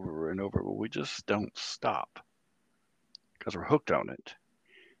and over and over. But we just don't stop because we're hooked on it,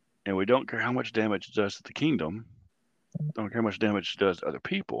 and we don't care how much damage it does to the kingdom. Don't care how much damage it does to other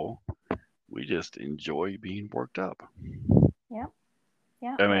people. We just enjoy being worked up. Yep.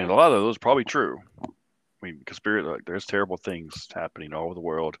 Yeah. I mean, a lot of It's those are probably true. I mean, conspiracy, like, there's terrible things happening all over the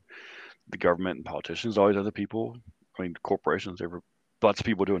world. The government and politicians, all these other people. I mean, corporations, Lots of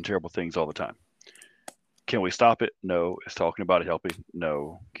people doing terrible things all the time. Can we stop it? No. Is talking about it helping?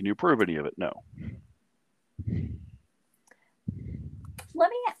 No. Can you prove any of it? No.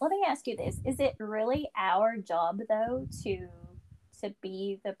 Let me ask you this: is it really our job though to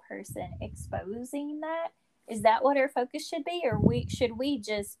be the person exposing that? Is that what our focus should be, or we should we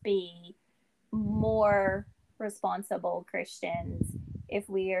just be more responsible Christians if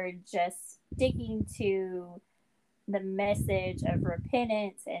we are just sticking to the message of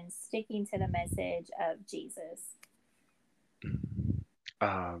repentance and sticking to the message of Jesus?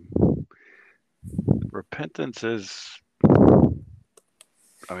 Um, repentance is,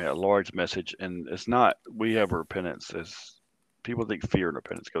 I mean, a large message, and it's not. We have repentance as people think fear and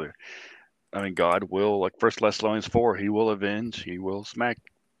repentance go there. I mean, God will, like First Thessalonians 4, He will avenge, He will smack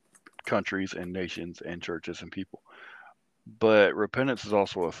countries and nations and churches and people. But repentance is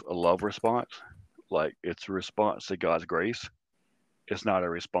also a love response. Like it's a response to God's grace. It's not a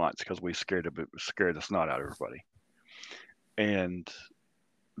response because we scared the snot out of everybody. And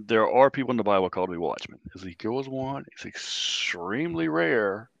there are people in the Bible called to be watchmen. Ezekiel was one. It's extremely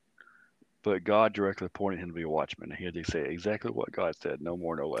rare, but God directly appointed him to be a watchman. He had to say exactly what God said, no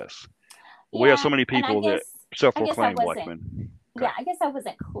more, no less. We have Yeah, so many and people that I guess I self-proclaim wasn't. watchmen. Yeah, Okay. I guess I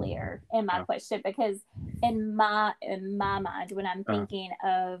wasn't clear in my Uh, question because in my mind, when I'm uh, thinking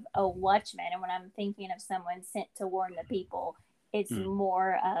of a watchman and when I'm thinking of someone sent to warn the people, it's mm,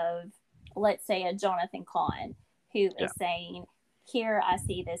 more of, let's say, a Jonathan Kahn who yeah. is saying, "Here I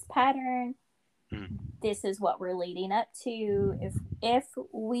see this pattern. Mm, This is what we're leading up to. If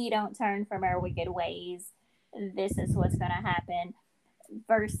we don't turn from our wicked ways, this is what's going to happen."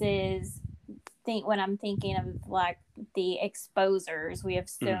 Versus think when I'm thinking of like the exposers, we have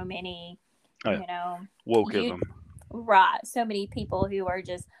mm. so many, Oh, yeah. you Wokeism. right, so many people who are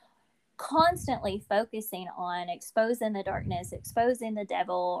just constantly focusing on exposing the darkness, exposing the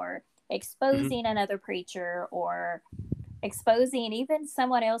devil, or Hmm. exposing another preacher, or exposing even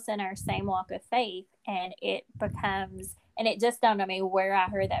someone else in our same walk of faith. And it becomes, and it just dawned on me where I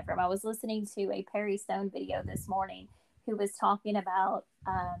heard that from. I was listening to a Perry Stone video this morning who was talking about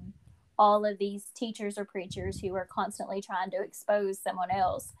all of these teachers or preachers who are constantly trying to expose someone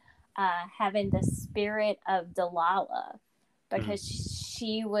else, having the spirit of Delilah because Hmm.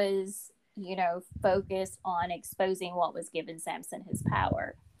 she was, focused on exposing what was giving Samson his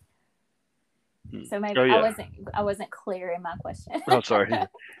power. Mm. So maybe Oh, I yeah. wasn't I wasn't clear in my question. Oh, sorry.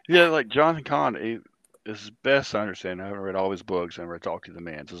 Yeah, like Jonathan Kahn, is best I understand. I haven't read all his books and read Talk to the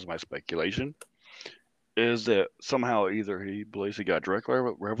Man. This is my speculation. Is that somehow either he believes he got direct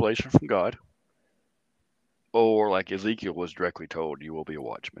revelation from God, or like Ezekiel was directly told, "You will be a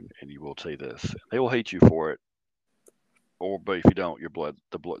watchman and you will say this. They will hate you for it, or but if you don't,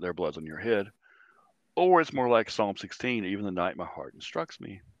 their blood's on your head." Or it's more like Psalm 16. Even the night my heart instructs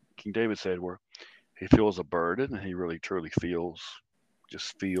me. King David said, where he feels a burden and he really truly feels,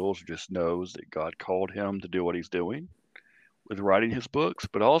 just knows that God called him to do what he's doing with writing his books,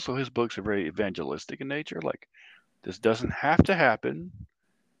 but also his books are very evangelistic in nature. Like, this doesn't have to happen.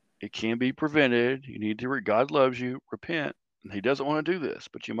 It can be prevented. You need to, God loves you, repent. And he doesn't want to do this,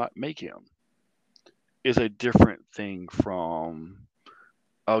 but you might make him. Is a different thing from,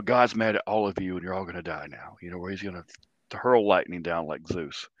 oh, God's mad at all of you and you're all going to die now. Where he's going to hurl lightning down like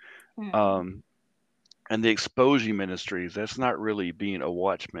Zeus. Hmm. Um, and the exposure ministries, that's not really being a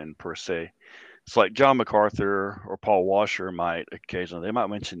watchman per se. It's like John MacArthur or Paul Washer might occasionally, they might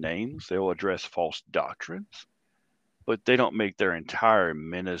mention names, they will address false doctrines, but they don't make their entire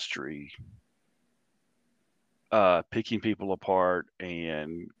ministry picking people apart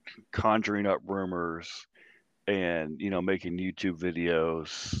and conjuring up rumors and, making YouTube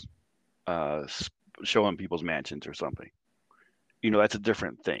videos, uh, showing people's mansions or something. That's a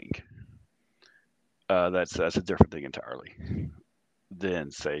different thing. That's a different thing entirely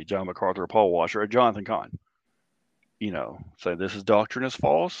than, say, John MacArthur or Paul Washer or Jonathan Kahn. Say this is doctrine is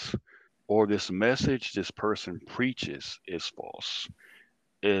false, or this message this person preaches is false,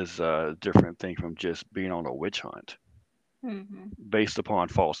 is a different thing from just being on a witch hunt Hmm. based upon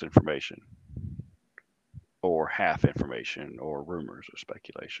false information or half information or rumors or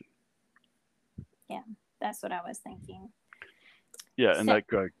speculation. Yeah, that's what I was thinking. Yeah, and So, like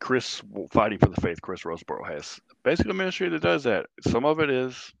Chris fighting for the faith, Chris Roseborough has basically a ministry that does that. Some of it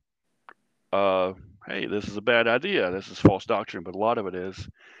is, uh, hey, this is a bad idea, this is false doctrine, but a lot of it is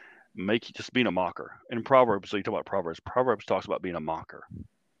just being a mocker. In Proverbs, so you talk about Proverbs. Proverbs talks about being a mocker.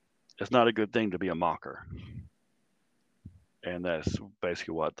 It's not a good thing to be a mocker. And that's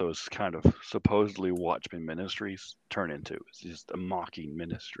basically what those kind of supposedly watchman ministries turn into. It's just a mocking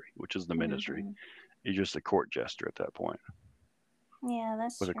ministry, which is the ministry. hmm You're just a court jester at that point. Yeah,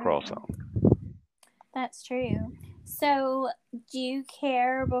 that's with a true. cross on. That's true. So, do you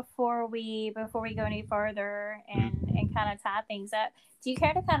care before we go any further and kind of tie things up? Do you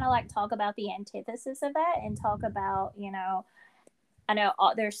care to kind of like talk about the antithesis of that and talk about, I know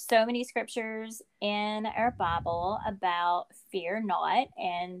there's so many scriptures in our Bible about fear not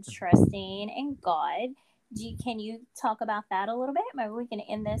and trusting in God. Can you talk about that a little bit? Maybe we can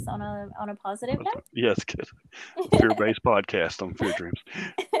end this on a positive Yes, good. Fear-based podcast on fear dreams.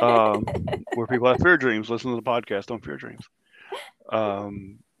 Where people have fear dreams, listen to the podcast on fear dreams.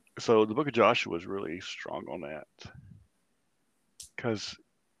 So the book of Joshua is really strong on that because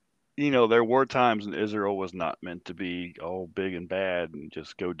there were times when Israel was not meant to be all big and bad and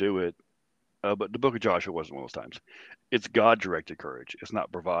just go do it. But the book of Joshua wasn't one of those times. It's God-directed courage. It's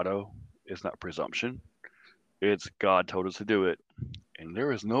not bravado. It's not presumption. It's God told us to do it, and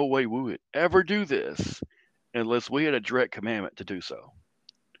there is no way we would ever do this unless we had a direct commandment to do so.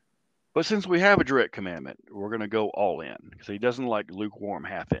 But since we have a direct commandment, we're going to go all in because he doesn't like lukewarm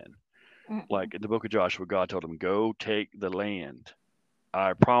half in. Like in the book of Joshua, God told him, go take the land.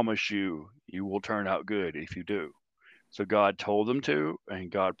 I promise you, you will turn out good if you do. So God told them to,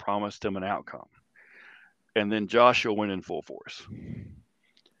 and God promised them an outcome. And then Joshua went in full force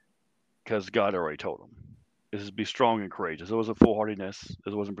because God already told him. This is be strong and courageous. It wasn't foolhardiness.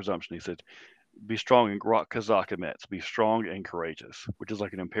 It wasn't presumption. He said, be strong and kazakametz. Be strong and courageous, which is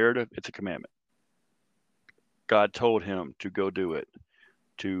like an imperative. It's a commandment. God told him to go do it,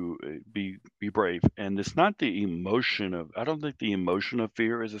 to be brave. And it's not the emotion of, I don't think the emotion of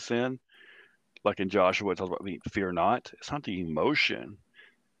fear is a sin. Like in Joshua, it talks about fear not. It's not the emotion.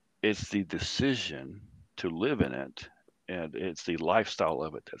 It's the decision to live in it. And it's the lifestyle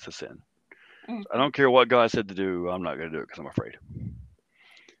of it that's a sin. I don't care what God said to do. I'm not going to do it because I'm afraid.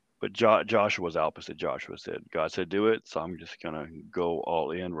 But Joshua was opposite. Joshua said, God said, do it. So I'm just going to go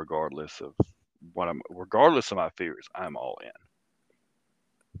all in regardless of regardless of my fears. I'm all in.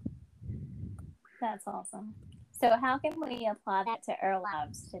 That's awesome. So how can we apply that to our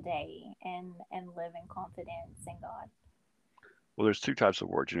lives today and live in confidence in God? Well, there's two types of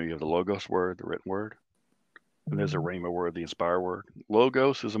words. You have the logos word, the written word, and there's a rhema word, the inspired word.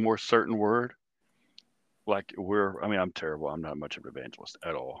 Logos is a more certain word. Like I'm terrible. I'm not much of an evangelist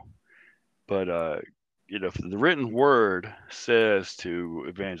at all. But if the written word says to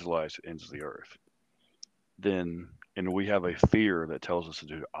evangelize into the earth, then and we have a fear that tells us to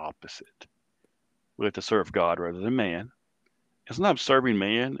do the opposite. We have to serve God rather than man. It's not serving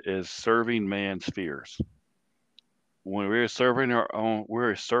man; it's serving man's fears. When we're serving our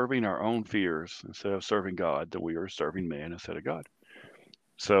own fears instead of serving God. That we are serving man instead of God.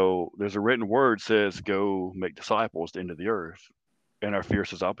 So there's a written word says, "Go make disciples into the earth." And our fear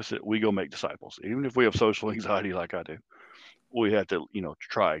says opposite. We go make disciples. Even if we have social anxiety like I do, we have to,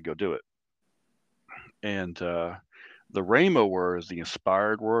 try and go do it. And the rhema word is the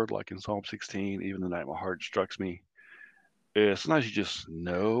inspired word, like in Psalm 16, even the night my heart instructs me. Sometimes you just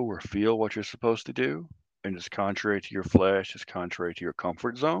know or feel what you're supposed to do, and it's contrary to your flesh, it's contrary to your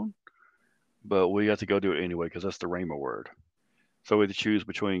comfort zone. But we have to go do it anyway because that's the rhema word. So we have to choose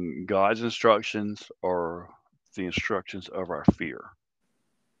between God's instructions or the instructions of our fear.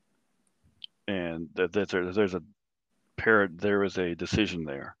 And there is a decision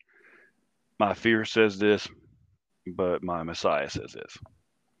there. My fear says this, but my Messiah says this.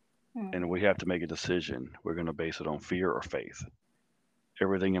 And we have to make a decision. We're going to base it on fear or faith.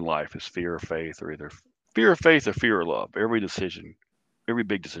 Everything in life is fear or faith, or either fear of faith or fear of love. Every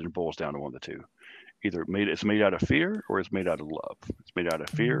big decision boils down to one of the two. Either it's made out of fear or it's made out of love. It's made out of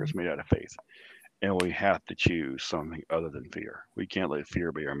fear, it's made out of faith. And we have to choose something other than fear. We can't let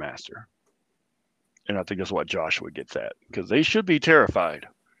fear be our master. And I think that's what Joshua gets at, because they should be terrified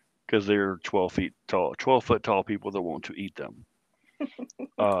because they're 12 foot tall people that want to eat them.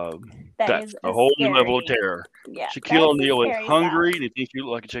 That's a whole new level of terror. Yeah, Shaquille O'Neal is hungry and he thinks you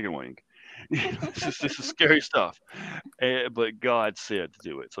look like a chicken wing. This is scary stuff. But God said to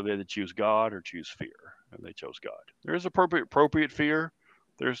do it. So they had to choose God or choose fear. And they chose God. There's appropriate fear.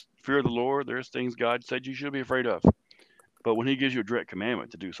 There's fear of the Lord. There's things God said you should be afraid of. But when he gives you a direct commandment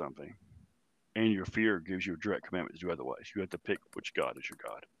to do something, and your fear gives you a direct commandment to do otherwise, you have to pick which God is your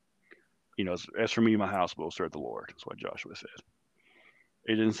God. As for me and my house, we'll serve the Lord. That's what Joshua said.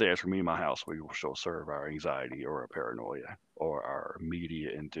 It didn't say, as for me and my house, we shall serve our anxiety or our paranoia or our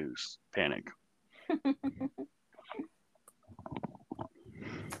media-induced panic.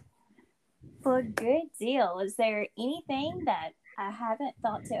 Well, good deal. Is there anything that I haven't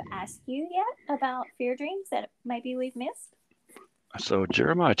thought to ask you yet about fear dreams that maybe we've missed? So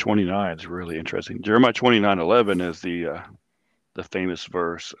Jeremiah 29 is really interesting. Jeremiah 29:11 is the famous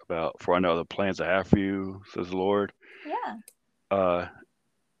verse about, "For I know the plans I have for you," says the Lord. Yeah. Uh,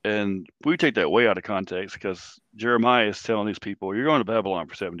 and we take that way out of context because Jeremiah is telling these people, "You're going to Babylon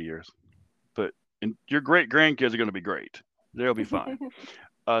for 70 years, but your great grandkids are going to be great. They'll be fine."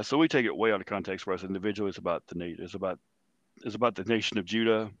 So we take it way out of context for us individually. It's about it's about the nation of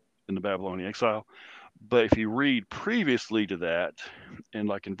Judah in the Babylonian exile. But if you read previously to that, and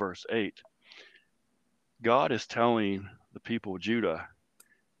like in verse 8, God is telling the people of Judah,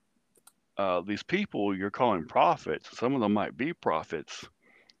 these people you're calling prophets, some of them might be prophets,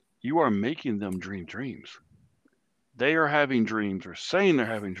 you are making them dream dreams. They are having dreams or saying they're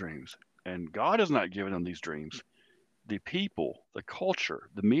having dreams, and God is not giving them these dreams. The people, the culture,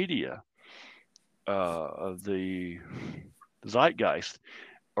 the media, the zeitgeist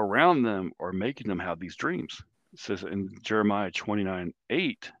around them are making them have these dreams. It says in Jeremiah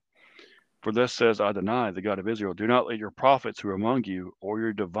 29:8, "For thus says Adonai, the God of Israel, do not let your prophets who are among you or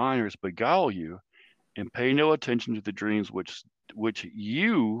your diviners beguile you, and pay no attention to the dreams which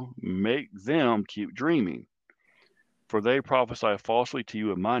you make them keep dreaming. For they prophesy falsely to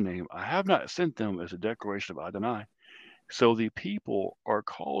you in my name. I have not sent them," as a declaration of Adonai. So the people are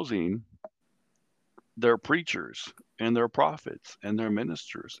causing their preachers and their prophets and their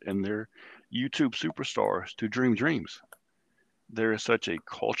ministers and their YouTube superstars to dream dreams. There is such a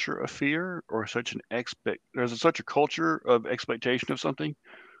culture of fear, or there's such a culture of expectation of something,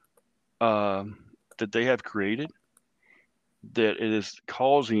 um, that they have created, that it is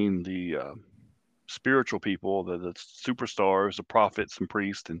causing the spiritual people, the superstars, the prophets and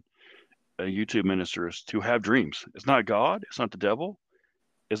priests and YouTube ministers to have dreams. It's not God, it's not the devil,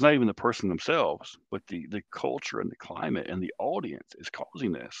 it's not even the person themselves, but the culture and the climate and the audience is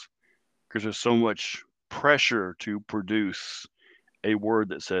causing this because there's so much pressure to produce a word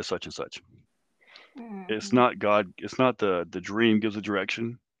that says such and such. It's Mhm. not God. It's not the dream gives a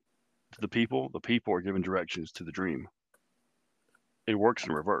direction to the people. The people are giving directions to the dream. It works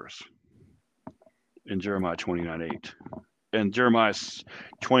in reverse in Jeremiah 29:8. And Jeremiah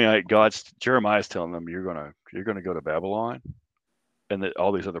 28, Jeremiah's telling them, you're gonna go to Babylon, and that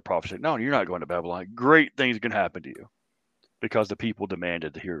all these other prophets say, no, you're not going to Babylon. Great things can happen to you because the people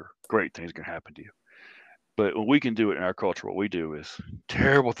demanded to hear great things can happen to you. But when we can do it in our culture, what we do is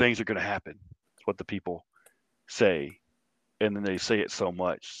terrible things are going to happen. It's what the people say, and then they say it so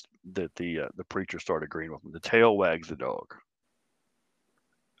much that the preachers start agreeing with them. The tail wags the dog.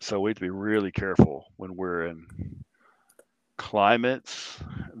 So we have to be really careful when we're in climates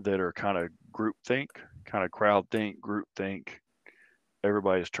that are kind of group think, kind of crowd think, group think.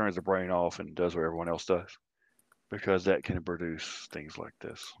 Everybody just turns their brain off and does what everyone else does because that can produce things like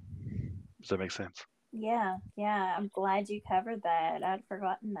this. Does that make sense? Yeah, yeah. I'm glad you covered that. I'd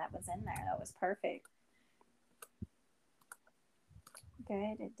forgotten that was in there. That was perfect.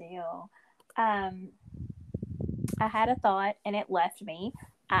 Good deal. Um, I had a thought and it left me.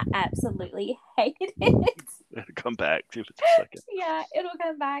 I absolutely hated it. Come back to it in a second. Yeah, it'll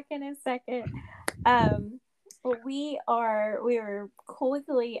come back in a second. We are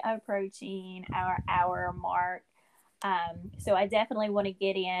quickly approaching our hour mark. So I definitely want to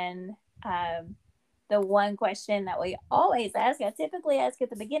get in the one question that we always ask. I typically ask at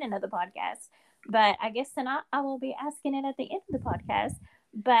the beginning of the podcast, but I guess tonight I will be asking it at the end of the podcast.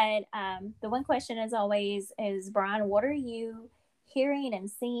 But the one question, as always, is Brian, what are you hearing and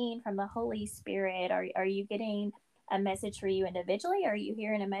seeing from the Holy Spirit? Are you getting a message for you individually? Are you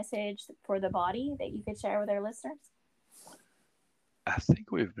hearing a message for the body that you could share with our listeners? I think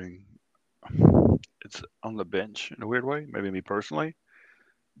it's on the bench in a weird way, maybe me personally,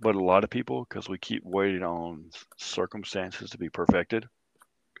 but a lot of people, because we keep waiting on circumstances to be perfected,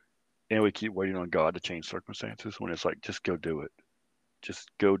 and we keep waiting on God to change circumstances when it's like, just go do it. Just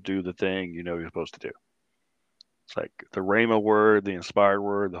go do the thing you know you're supposed to do. It's like the Rhema word, the inspired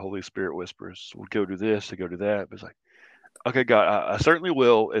word, the Holy Spirit whispers, we'll go do this, to go do that. But it's like, okay, God, I certainly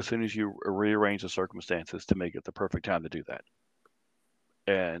will as soon as you rearrange the circumstances to make it the perfect time to do that.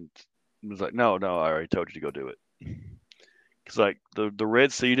 And it was like, no, no, I already told you to go do it. Because like the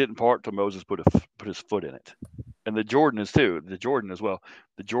Red Sea didn't part till Moses put his foot in it, and the Jordan is too. The Jordan as well.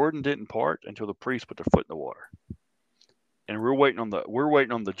 The Jordan didn't part until the priests put their foot in the water, and we're waiting on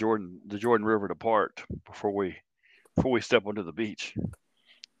the Jordan River to part before we step onto the beach.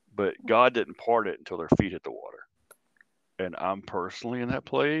 But God didn't part it until their feet hit the water. And I'm personally in that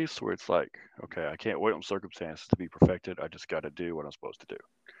place where it's like, okay, I can't wait on circumstances to be perfected. I just got to do what I'm supposed to do.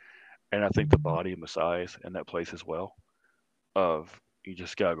 And I think the body of Messiah is in that place as well. Of you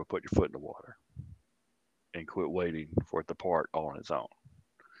just got to go put your foot in the water and quit waiting for it to part all on its own.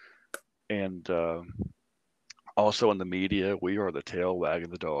 And Also in the media, we are the tail wagging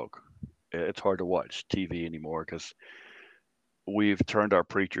the dog. It's hard to watch TV anymore because we've turned our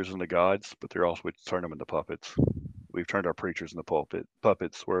preachers into gods, but they're also, we turned them into puppets. We've turned our preachers into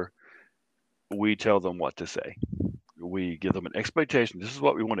puppets where we tell them what to say. We give them an expectation. This is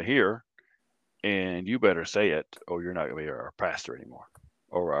what we want to hear, and you better say it, or you're not going to be our pastor anymore,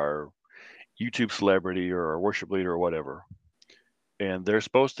 or our YouTube celebrity, or our worship leader, or whatever. And they're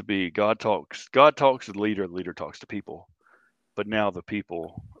supposed to be God talks. God talks to the leader talks to people. But now the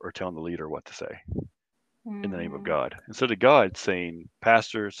people are telling the leader what to say in the name of Mm-hmm. God. Instead of God saying,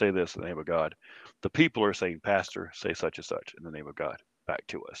 Pastor, say this in the name of God, the people are saying, Pastor, say such and such in the name of God back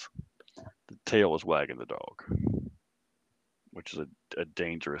to us. The tail is wagging the dog, which is a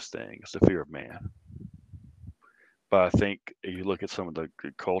dangerous thing. It's the fear of man. But I think if you look at some of the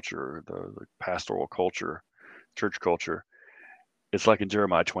culture, the pastoral culture, church culture, it's like in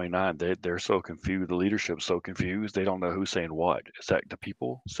Jeremiah 29, they're so confused. The leadership's so confused. They don't know who's saying what. Is that the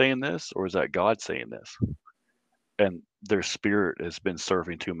people saying this or is that God saying this? And their spirit has been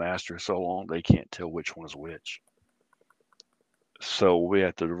serving two masters so long, they can't tell which one is which. So we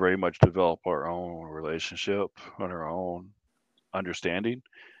have to very much develop our own relationship and our own understanding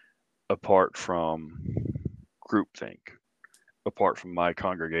apart from groupthink, apart from my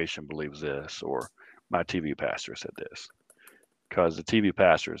congregation believes this or my TV pastor said this. Because the TV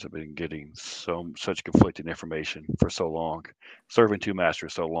pastors have been getting such conflicting information for so long, serving two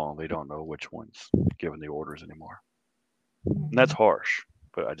masters so long, they don't know which one's giving the orders anymore. And that's harsh,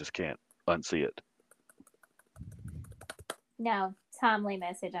 but I just can't unsee it. No, timely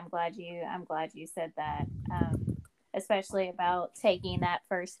message. I'm glad you said that. Especially about taking that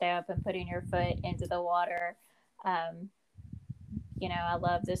first step and putting your foot into the water. Um, I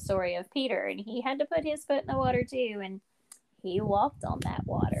love the story of Peter, and he had to put his foot in the water too, and he walked on that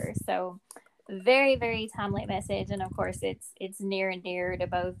water. So, very, very timely message, and of course, it's near and dear to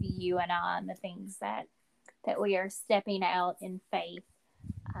both you and I, and the things that we are stepping out in faith.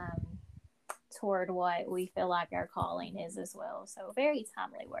 Um, Toward what we feel like our calling is as well. So, very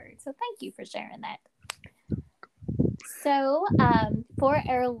timely word. So, thank you for sharing that. So, for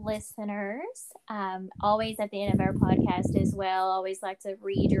our listeners, always at the end of our podcast as well, always like to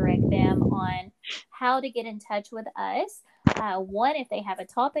redirect them on how to get in touch with us. One, if they have a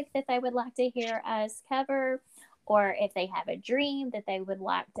topic that they would like to hear us cover, or if they have a dream that they would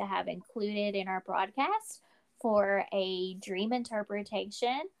like to have included in our broadcast for a dream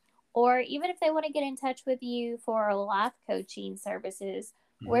interpretation, or even if they want to get in touch with you for life coaching services,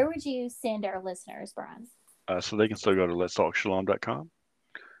 Mhm. where would you send our listeners, Brian? So they can still go to letstalkshalom.com.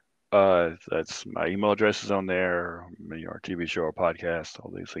 That's my email address is on there. Our TV show, our podcast,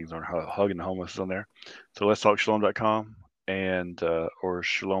 all these things are hugging the homeless is on there. So letstalkshalom.com and or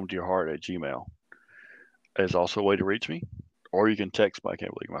shalom to your heart at gmail is also a way to reach me. Or you can text, but I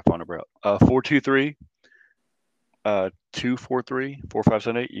can't believe my phone number out. 423 243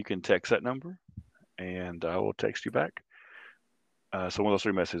 4578. You can text that number and I will text you back. So one of those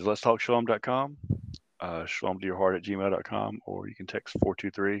three messages, letstalkshalom.com, shalom to your heart at gmail.com, or you can text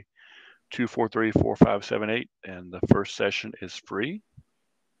 423 243 4578, and the first session is free.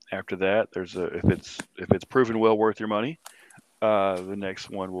 After that, there's a if it's proven well worth your money, the next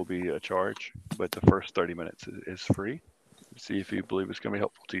one will be a charge, but the first 30 minutes is free. See if you believe it's going to be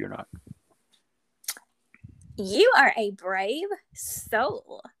helpful to you or not. You are a brave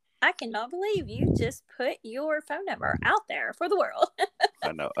soul. I cannot believe you just put your phone number out there for the world.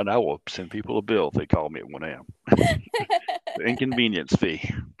 I know, and I will send people a bill if they call me at 1 a.m. The inconvenience fee.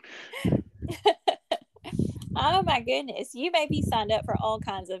 Oh my goodness. You may be signed up for all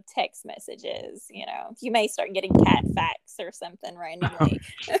kinds of text messages. You may start getting cat facts or something randomly.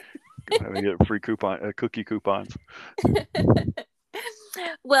 Go get free cookie coupons.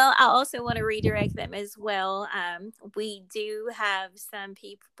 Well, I also want to redirect them as well. We do have some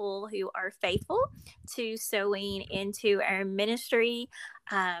people who are faithful to sowing into our ministry.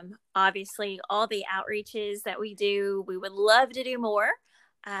 Obviously, all the outreaches that we do, we would love to do more.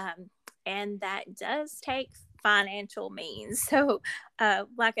 Um, and that does take financial means. So,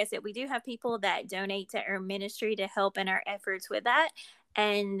 like I said, we do have people that donate to our ministry to help in our efforts with that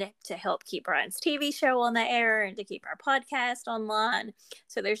and to help keep Brian's TV show on the air and to keep our podcast online.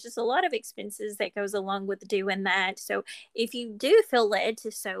 So there's just a lot of expenses that goes along with doing that. So if you do feel led to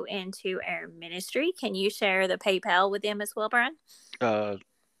sow into our ministry, can you share the PayPal with them as well, Brian? Uh,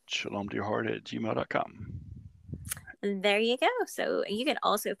 shalom to your heart at gmail.com. There you go. So you can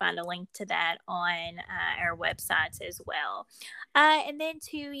also find a link to that on our websites as well. And then,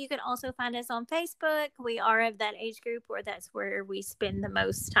 too, you can also find us on Facebook. We are of that age group where that's where we spend the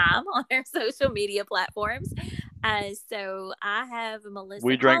most time on our social media platforms. So I have Melissa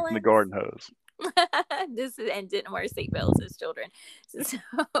We drank from the Collins. garden hose. This is and didn't wear seatbelts as children. So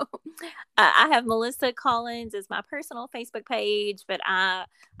I have Melissa Collins as my personal Facebook page, but I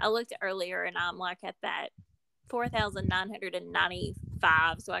looked earlier and I'm like at that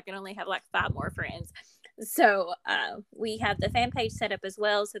 4,995, so I can only have like 5 more friends. So we have the fan page set up as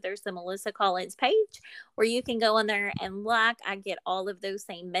well. So there's the Melissa Collins page where you can go on there and like. I get all of those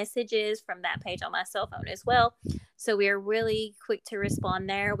same messages from that page on my cell phone as well. So we are really quick to respond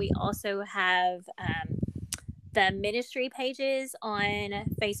there. We also have the ministry pages on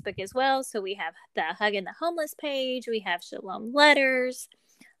Facebook as well. So we have the Hugging the Homeless page. We have Shalom Letters.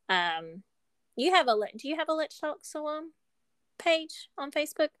 Do you have a Let's Talk Shalom page on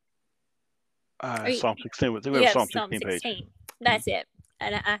Facebook? Psalm 16. We have have Psalm Psalm 16 16. page. That's it.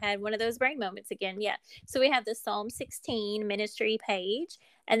 And I had one of those brain moments again. Yeah. So we have the Psalm 16 ministry page.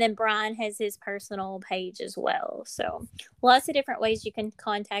 And then Brian has his personal page as well. So lots of different ways you can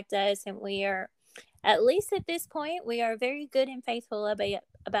contact us. And we are, at least at this point, we are very good and faithful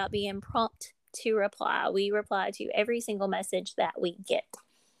about being prompt to reply. We reply to every single message that we get.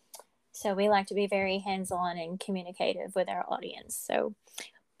 So we like to be very hands-on and communicative with our audience. So,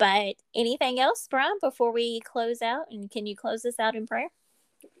 but anything else, Brian, before we close out? And can you close us out in prayer?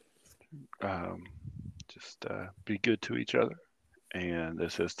 Just be good to each other. And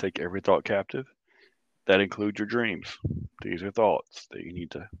it says, take every thought captive. That includes your dreams. These are thoughts that you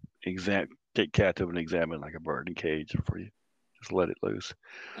need to take captive and examine like a bird in a cage before you just let it loose.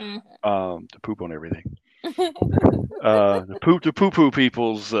 To poop on everything. The poo-poo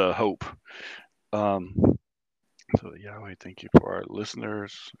people's hope. So Yahweh, thank you for our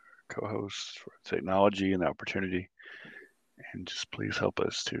listeners, our co-hosts, for technology and the opportunity. And just please help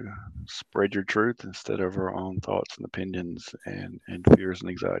us to spread your truth instead of our own thoughts and opinions and fears and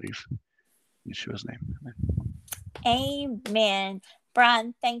anxieties. In Yeshua's name. Amen. Amen.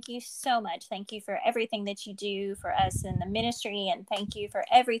 Brian, thank you so much. Thank you for everything that you do for us in the ministry, and thank you for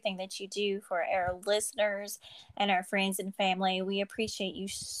everything that you do for our listeners and our friends and family. We appreciate you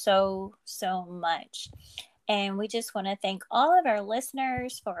so, so much. And we just want to thank all of our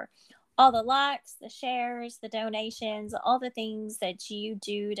listeners for all the likes, the shares, the donations, all the things that you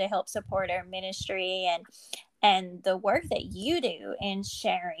do to help support our ministry and the work that you do in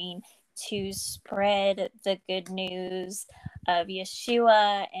sharing to spread the good news of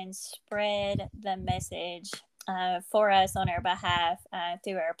Yeshua and spread the message for us on our behalf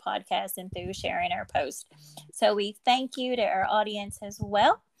through our podcast and through sharing our post. So we thank you to our audience as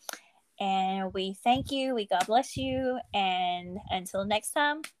well. And we thank you. We God bless you. And until next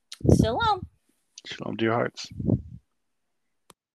time, shalom. Shalom to your hearts.